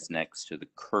lane is next to the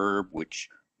curb, which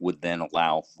would then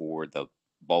allow for the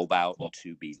bulb out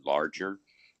to be larger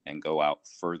and go out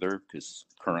further, because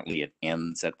currently it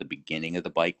ends at the beginning of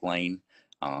the bike lane,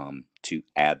 to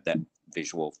add that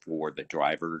visual for the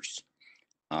drivers.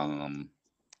 I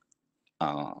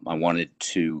wanted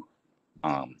to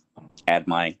add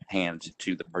my hand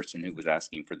to the person who was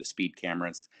asking for the speed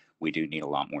cameras. We do need a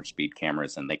lot more speed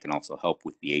cameras, and they can also help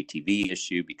with the ATV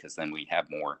issue, because then we have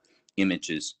more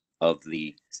images of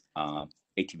the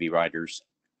ATV riders.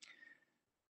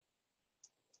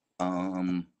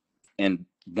 And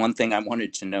one thing I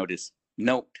wanted to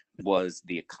note was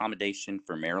the accommodation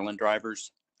for Maryland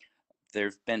drivers.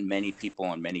 There's been many people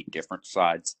on many different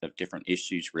sides of different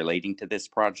issues relating to this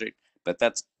project, but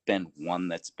that's been one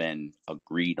that's been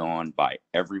agreed on by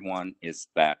everyone, is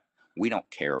that we don't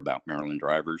care about Maryland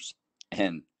drivers,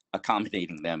 and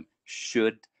accommodating them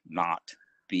should not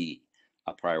be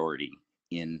a priority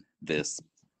in this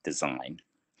design.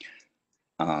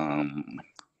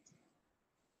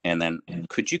 And then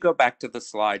could you go back to the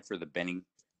slide for the Benning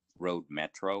Road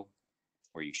Metro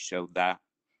where you showed that?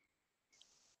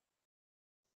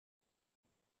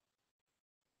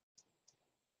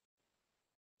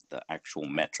 the actual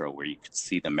metro where you could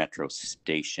see the metro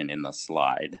station in the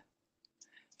slide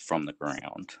from the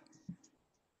ground.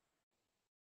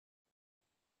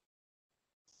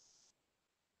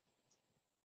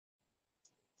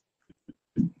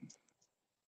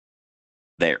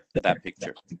 There, that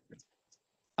picture.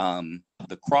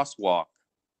 The crosswalk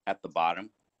at the bottom,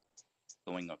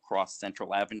 going across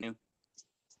Central Avenue,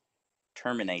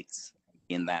 terminates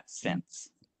in that fence.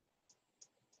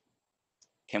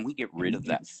 Can we get rid of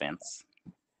that fence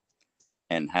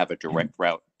and have a direct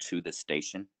route to the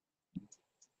station?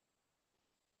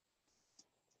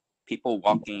 People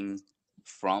walking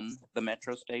from the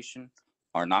metro station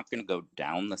are not going to go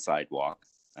down the sidewalk,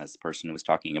 as the person who was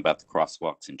talking about the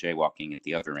crosswalks and jaywalking at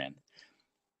the other end.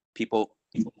 People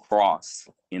cross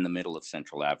in the middle of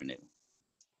Central Avenue,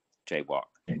 jaywalk,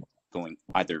 going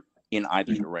in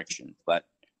either direction. But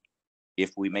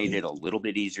if we made it a little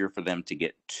bit easier for them to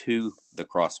get to the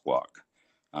crosswalk,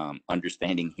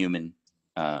 understanding human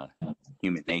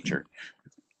nature,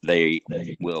 they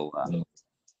will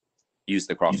use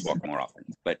the crosswalk more often.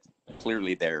 But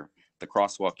clearly the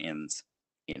crosswalk ends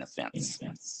in a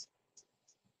fence.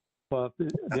 Well,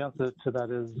 the answer to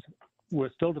that is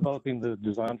we're still developing the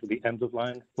design for the end of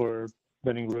line for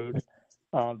Benning Road.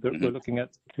 We're looking at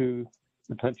two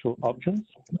potential options.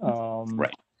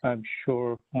 Right. I'm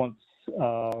sure once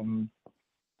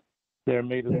they're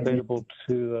made available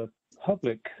to the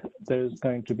public, there's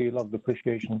going to be a lot of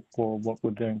appreciation for what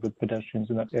we're doing with pedestrians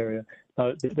in that area.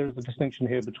 There's a distinction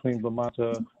here between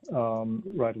Vermata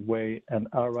right-of-way and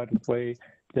our right-of-way.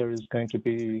 There is going to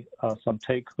be some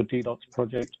take for DDOT's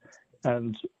project,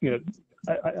 and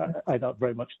I doubt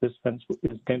very much this fence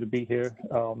is going to be here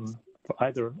for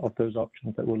either of those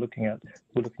options that we're looking at.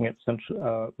 We're looking at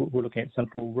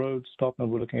Central Road stop, and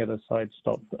we're looking at a side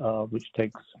stop which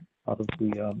takes out of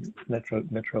the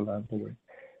metro land away.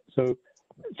 So,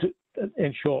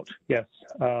 in short, yes,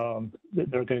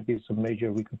 there are going to be some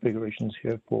major reconfigurations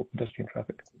here for pedestrian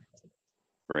traffic.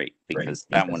 Great, because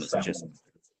that one is just.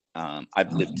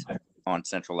 I've lived on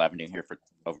Central Avenue here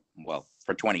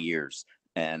for 20 years,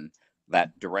 and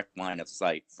that direct line of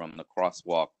sight from the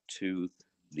crosswalk to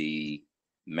the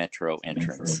metro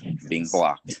entrance being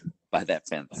blocked by that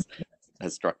fence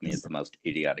has struck me as the most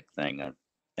idiotic thing.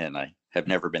 And I have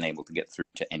never been able to get through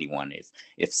to anyone.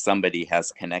 If somebody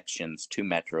has connections to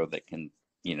metro that can,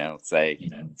 say,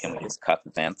 can we just cut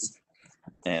the fence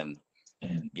and,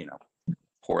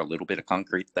 pour a little bit of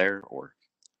concrete there, or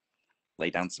lay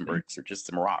down some bricks or just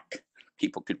some rock,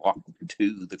 people could walk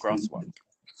to the crosswalk.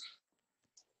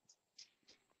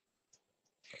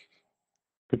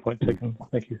 Good point taken.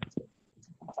 Thank you.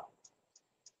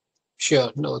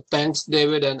 Sure. No, thanks,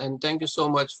 David, and thank you so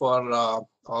much for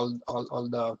all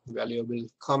the valuable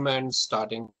comments,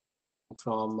 starting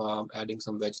from adding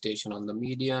some vegetation on the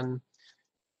median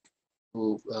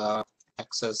to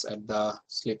access at the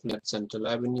SlipNet Central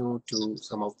Avenue, to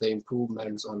some of the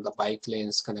improvements on the bike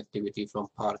lanes, connectivity from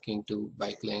parking to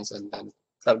bike lanes, and then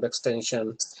curb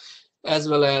extension, as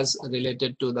well as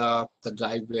related to the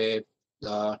driveway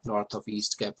north of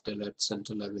East Capitol at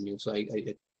Central Avenue. So I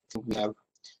think we have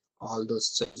all those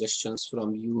suggestions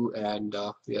from you, and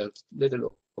we are a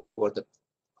little over the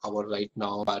hour right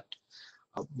now, but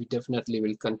we definitely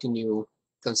will continue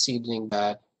considering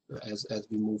that as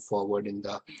we move forward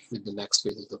with the next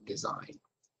phases of design.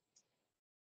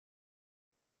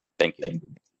 Thank you.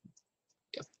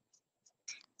 Yep.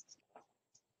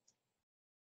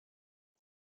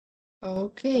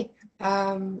 Okay,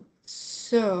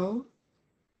 so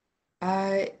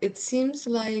it seems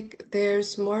like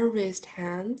there's more raised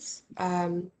hands.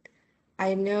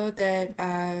 I know that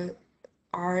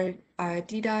our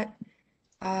DDOT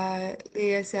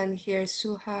liaison here,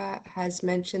 Suha, has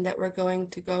mentioned that we're going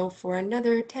to go for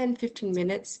another 10-15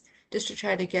 minutes just to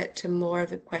try to get to more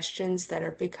of the questions that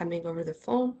are becoming over the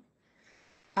phone.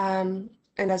 And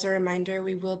as a reminder,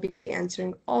 we will be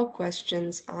answering all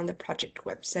questions on the project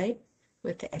website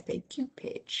with the FAQ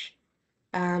page.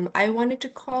 I wanted to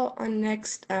call on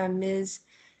next Ms.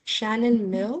 Shannon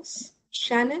Mills.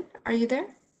 Shannon, are you there?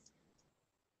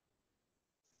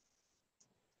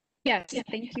 Yes,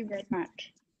 thank you very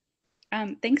much.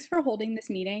 Thanks for holding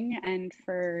this meeting and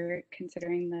for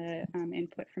considering the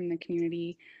input from the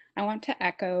community. I want to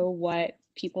echo what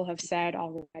people have said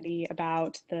already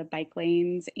about the bike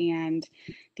lanes and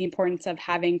the importance of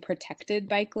having protected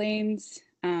bike lanes.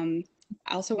 I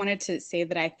also wanted to say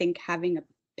that I think having a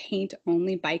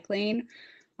paint-only bike lane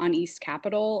on East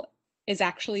Capitol is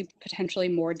actually potentially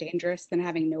more dangerous than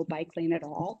having no bike lane at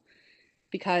all,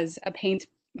 because a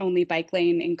paint-only bike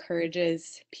lane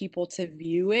encourages people to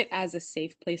view it as a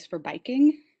safe place for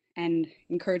biking. and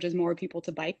encourages more people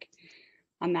to bike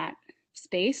on that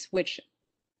space, which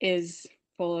is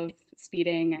full of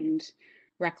speeding and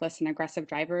reckless and aggressive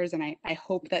drivers. And I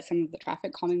hope that some of the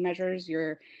traffic calming measures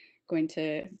you're going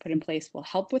to put in place will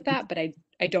help with that, but I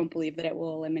don't believe that it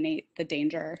will eliminate the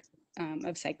danger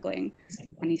of cycling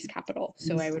on East Capitol.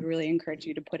 So I would really encourage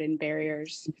you to put in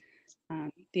barriers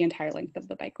the entire length of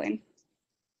the bike lane.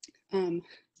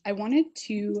 I wanted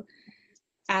to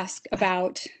ask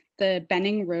about the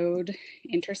Benning Road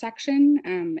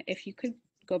intersection. If you could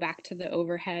go back to the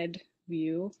overhead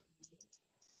view.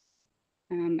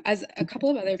 As a couple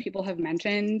of other people have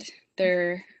mentioned,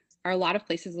 there are a lot of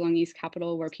places along East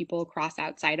Capitol where people cross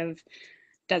outside of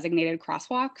designated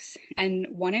crosswalks. And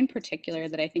one in particular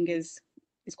that I think is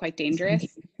quite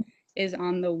dangerous is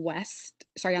on the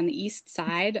east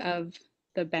side of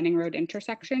the Benning Road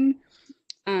intersection.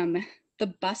 The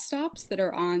bus stops that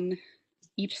are on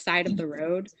each side of the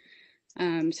road.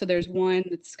 So there's one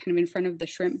that's kind of in front of the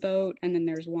shrimp boat, and then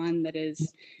there's one that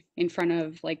is in front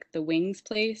of like the Wings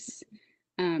place.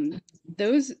 The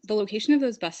location of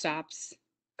those bus stops,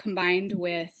 combined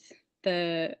with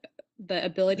the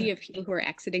ability of people who are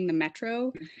exiting the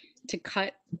metro to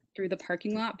cut through the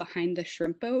parking lot behind the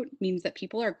shrimp boat, means that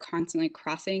people are constantly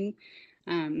crossing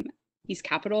East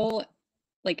Capitol,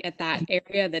 like at that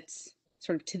area that's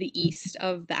sort of to the east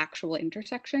of the actual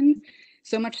intersection.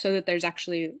 So much so that there's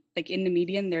actually, like in the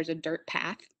median, there's a dirt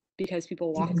path because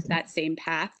people walk that same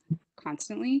path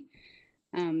constantly.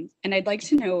 And I'd like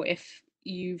to know if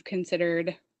you've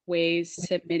considered ways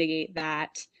to mitigate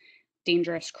that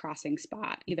dangerous crossing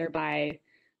spot, either by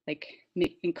like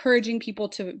encouraging people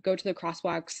to go to the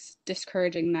crosswalks,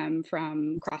 discouraging them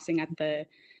from crossing at the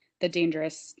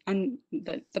dangerous,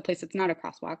 the place that's not a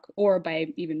crosswalk, or by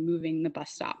even moving the bus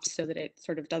stops so that it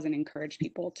sort of doesn't encourage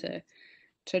people to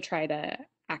try to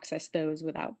access those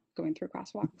without going through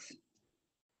crosswalks.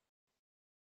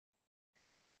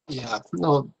 Yeah,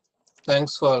 no,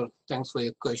 thanks for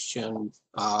your question.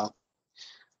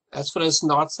 As far as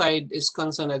north side is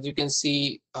concerned, as you can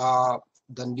see,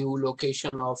 the new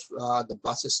location of the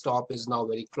bus stop is now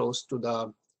very close to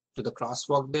the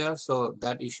crosswalk there. So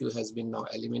that issue has been now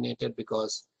eliminated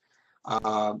because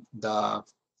the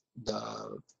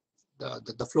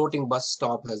floating bus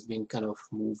stop has been kind of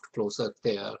moved closer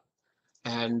there.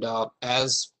 And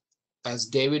as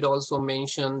David also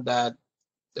mentioned that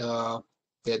there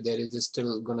is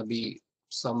still going to be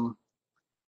some,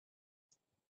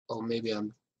 or maybe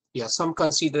some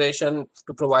consideration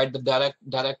to provide the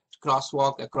direct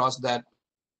crosswalk across that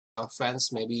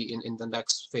fence, maybe in the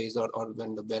next phase, or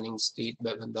when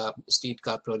the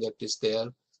streetcar project is there.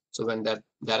 So when that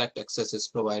direct access is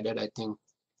provided, I think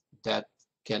that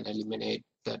can eliminate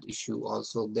that issue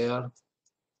also there.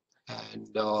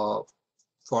 And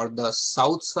for the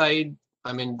south side,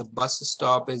 I mean, the bus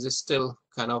stop is still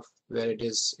kind of where it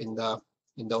is in the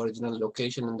original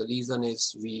location, and the reason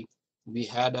is we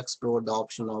had explored the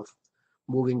option of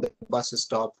moving the bus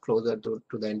stop closer to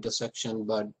the intersection,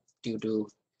 but due to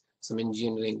some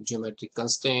engineering geometric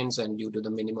constraints and due to the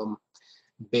minimum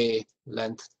bay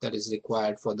length that is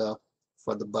required for the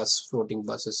floating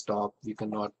bus stop, we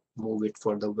cannot move it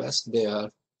for the west there.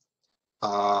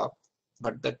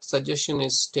 But that suggestion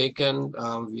is taken.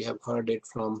 We have heard it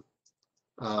from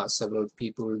several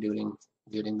people during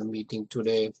the meeting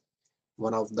today.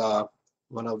 One of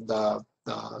the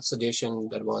suggestion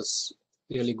that was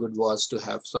really good was to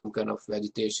have some kind of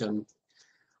vegetation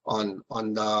on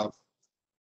the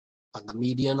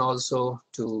median also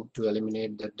to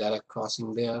eliminate the direct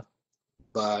crossing there.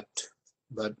 But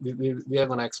we are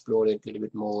going to explore it a little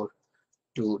bit more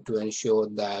to ensure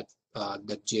that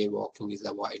that jaywalking is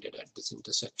avoided at this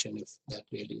intersection, if that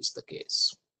really is the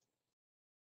case.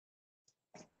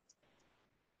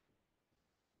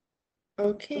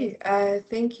 Okay,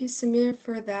 thank you, Samir,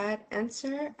 for that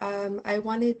answer. I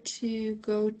wanted to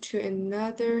go to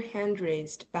another hand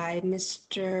raised by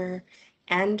Mr.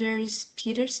 Anders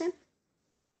Peterson,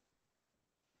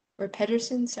 or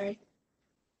Pedersen, sorry.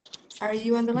 Are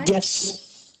you on the line?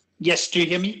 Yes. Yes, do you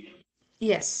hear me?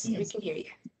 Yes, we can hear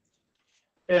you.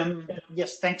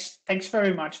 Yes, thanks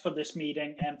very much for this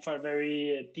meeting and for a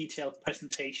very detailed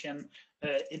presentation.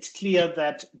 It's clear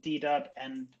that DDOT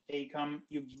and AECOM,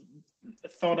 you've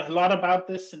thought a lot about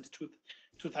this since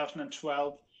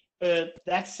 2012.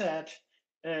 That said,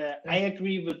 I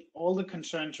agree with all the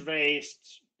concerns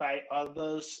raised by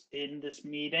others in this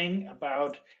meeting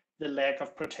about the lack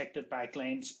of protected bike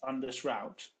lanes on this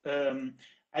route.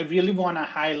 I really want to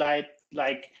highlight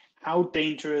how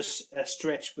dangerous a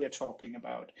stretch we're talking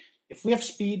about. If we have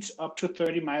speeds up to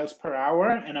 30 miles per hour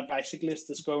and a bicyclist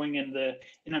is going in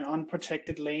an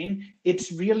unprotected lane,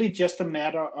 it's really just a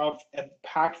matter of a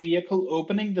parked vehicle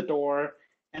opening the door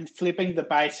and flipping the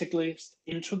bicyclist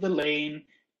into the lane,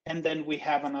 and then we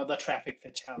have another traffic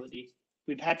fatality.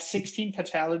 We've had 16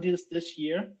 fatalities this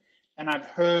year, and I've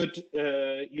heard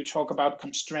you talk about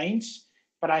constraints,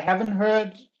 but I haven't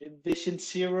heard Vision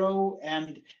Zero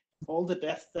and all the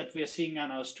deaths that we're seeing on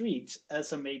our streets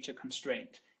as a major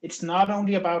constraint. It's not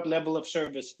only about level of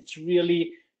service, it's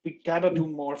really, we gotta do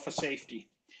more for safety.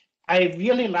 I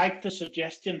really like the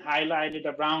suggestion highlighted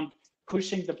around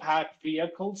pushing the parked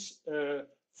vehicles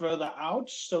further out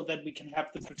so that we can have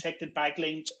the protected bike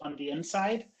lanes on the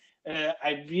inside.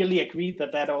 I really agree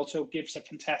that that also gives a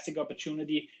fantastic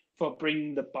opportunity for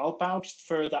bringing the bulb out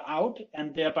further out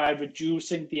and thereby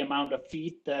reducing the amount of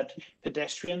feet that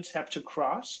pedestrians have to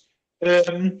cross.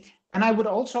 And I would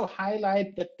also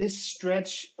highlight that this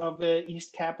stretch of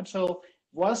East Capitol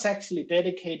was actually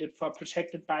dedicated for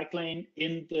protected bike lane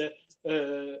in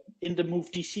the Move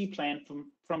DC plan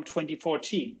from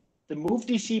 2014. The Move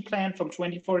DC plan from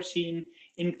 2014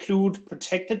 include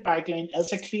protected bike lane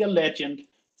as a clear legend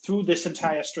through this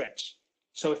entire stretch.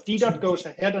 So if DDOT goes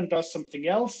ahead and does something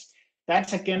else,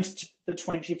 that's against the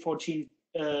 2014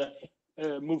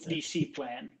 Move DC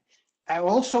plan. I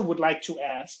also would like to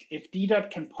ask if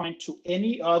DDOT can point to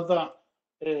any other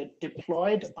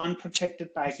deployed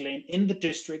unprotected bike lane in the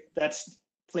district that's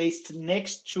placed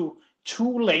next to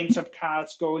 2 lanes of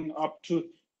cars going up to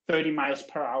 30 miles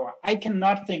per hour. I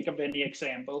cannot think of any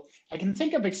example. I can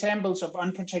think of examples of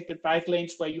unprotected bike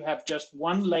lanes where you have just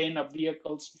 1 lane of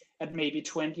vehicles at maybe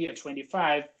 20 or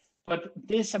 25, but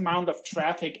this amount of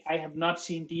traffic, I have not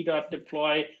seen DDOT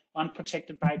deploy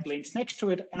unprotected bike lanes next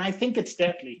to it, and I think it's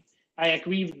deadly. I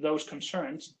agree with those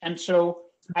concerns. And so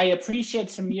I appreciate,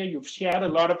 Samir, you've shared a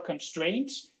lot of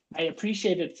constraints. I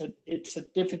appreciate it's a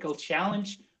difficult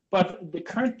challenge, but the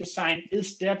current design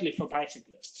is deadly for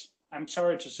bicyclists. I'm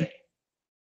sorry to say.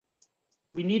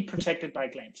 We need protected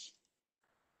bike lanes.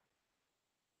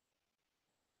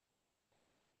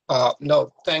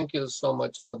 No, thank you so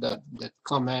much for that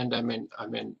comment. I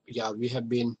mean, yeah, we have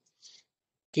been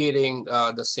hearing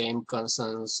the same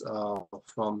concerns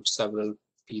from several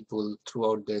people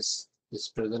throughout this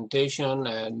presentation,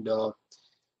 and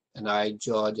I,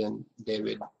 George, and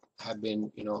David have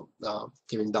been,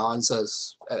 giving the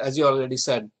answers, as you already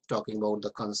said, talking about the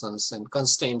concerns and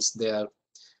constraints there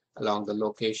along the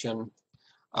location.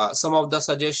 Some of the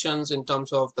suggestions in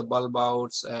terms of the bulb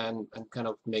outs and kind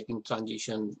of making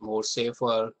transition more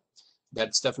safer,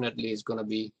 that's definitely is going to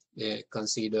be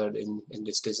considered in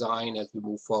this design as we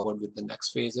move forward with the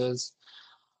next phases.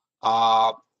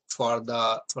 For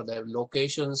the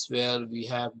locations where we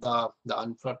have the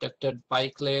unprotected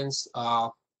bike lanes,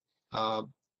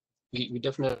 we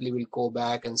definitely will go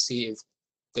back and see if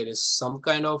there is some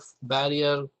kind of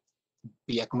barrier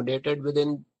be accommodated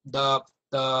within the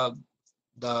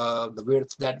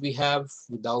width that we have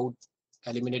without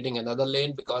eliminating another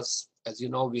lane, because as you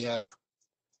know, we have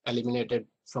eliminated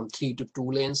from 3 to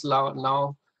 2 lanes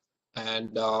now,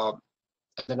 and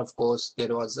then of course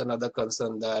there was another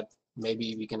concern that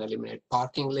maybe we can eliminate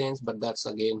parking lanes, but that's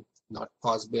again not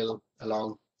possible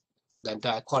along the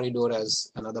entire corridor,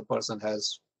 as another person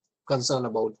has concern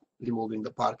about removing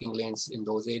the parking lanes in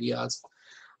those areas.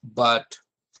 But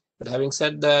having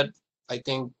said that, I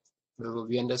think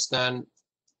we understand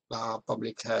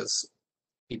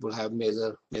people have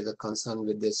major concern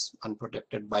with this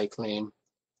unprotected bike lane.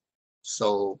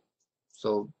 So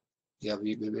yeah,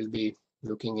 we will be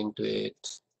looking into it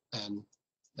and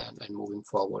moving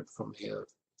forward from here.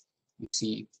 We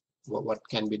see what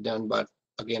can be done, but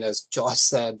again, as Josh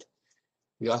said,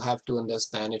 we all have to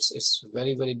understand it's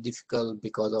very, very difficult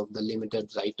because of the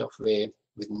limited right of way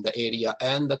within the area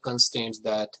and the constraints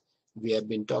that we have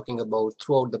been talking about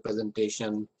throughout the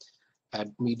presentation at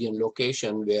median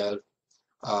location where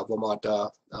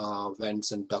WMATA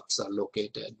vents and ducts are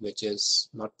located, which is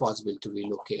not possible to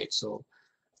relocate. So,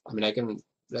 I mean, I can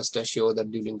rest assured that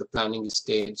during the planning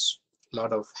stage, a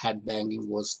lot of head banging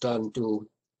was done to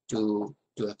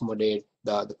accommodate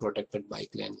the protected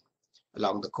bike lane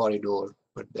along the corridor,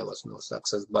 but there was no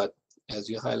success. But as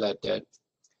you highlighted,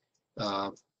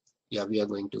 yeah, we are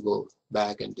going to go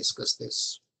back and discuss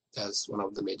this as one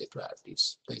of the major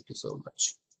priorities. Thank you so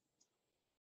much.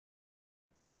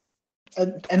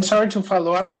 And sorry to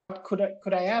follow up, could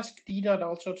I ask DDOT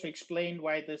also to explain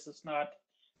why this is not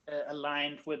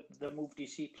aligned with the Move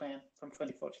DC plan from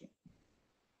 2014?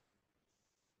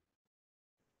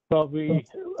 Well,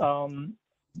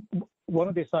 one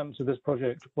of the assignments of this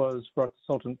project was for our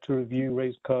consultant to review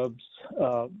raised curbs,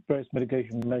 various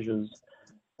mitigation measures.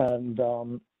 And,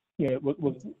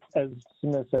 as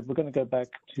Samir said, we're going to go back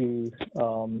to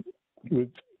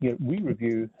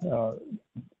re-review,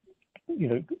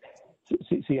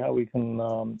 see how we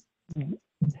can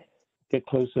get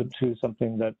closer to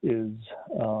something that is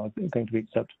going to be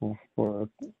acceptable for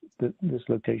this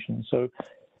location. So,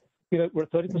 we're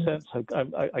at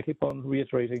 30%. I keep on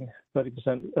reiterating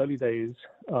 30% early days.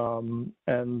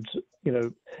 And,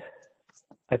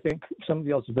 I think some of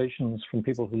the observations from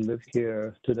people who live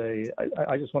here today,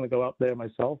 I just want to go out there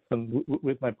myself and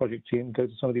with my project team, go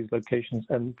to some of these locations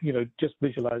and, just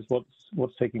visualize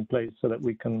what's taking place so that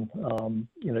we can, so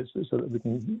that we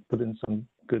can put in some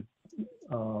good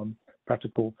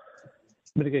practical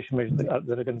mitigation measures that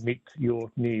are going to meet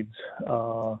your needs.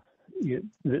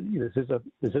 This is a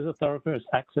thoroughfare. It's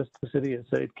access to the city.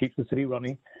 It keeps the city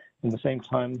running. At the same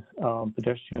time,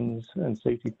 pedestrians and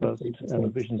safety first and a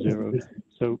vision zero.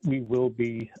 So we will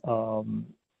be,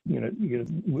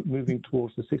 moving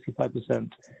towards the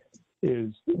 65%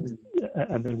 and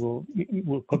then we'll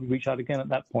probably reach out again at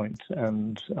that point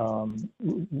and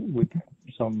with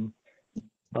some,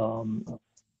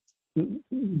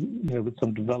 with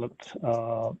some developed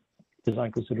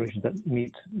design considerations that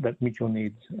meet your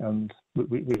needs, and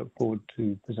we look forward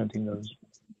to presenting those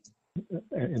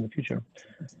in the future.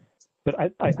 But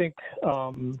I think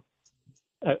I've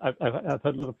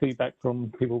heard a lot of feedback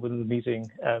from people within the meeting,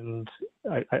 and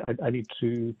I need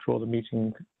to draw the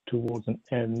meeting towards an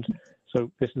end.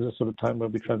 So this is a sort of time where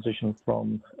we transition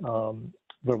from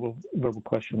verbal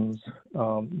questions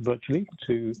virtually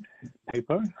to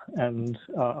paper, and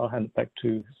I'll hand it back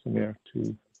to Samir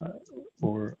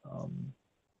or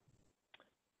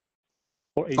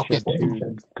Aisha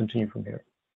to continue from here.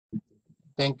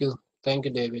 Thank you,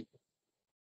 David.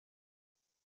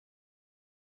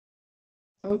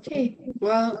 Okay,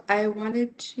 well, I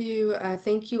wanted to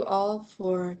thank you all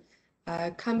for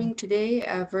coming today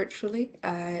virtually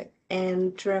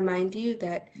and to remind you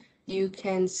that you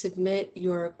can submit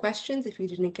your questions if you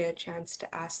didn't get a chance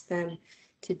to ask them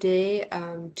today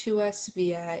to us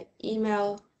via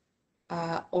email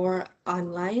or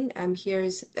online.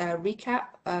 Here's a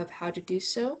recap of how to do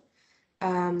so.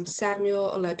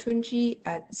 Samuel Olatunji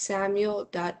at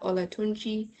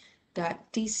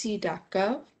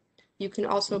samuel.olatunji.dc.gov. You can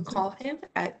also call him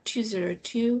at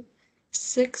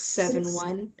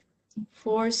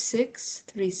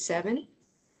 202-671-4637.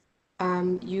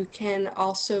 You can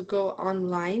also go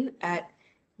online at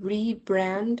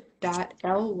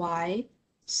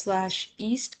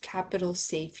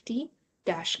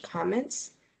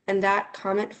rebrand.ly/eastcapitalsafety-comments, and that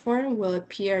comment form will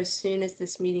appear as soon as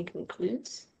this meeting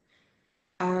concludes.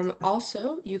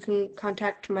 Also, you can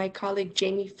contact my colleague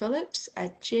Jamie Phillips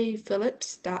at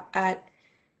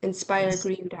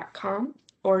jphillips@inspiregreen.com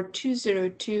or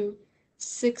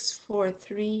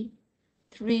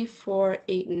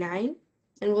 202-643-3489,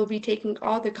 and we'll be taking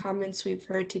all the comments we've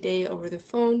heard today over the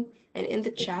phone and in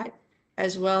the chat,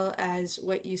 as well as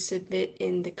what you submit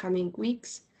in the coming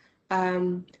weeks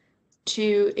into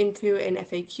an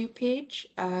FAQ page.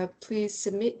 Please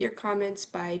submit your comments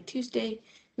by Tuesday,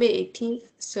 May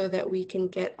 18th, so that we can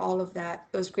get all of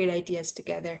those great ideas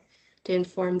together to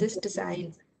inform this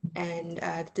design and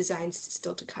designs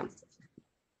still to come.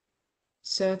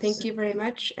 So thank you very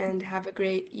much and have a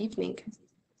great evening.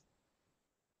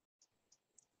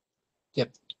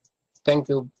 Yep. Thank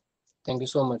you. Thank you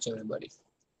so much, everybody.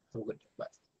 Have a good day. Bye.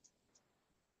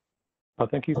 Oh,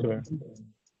 thank you, sir.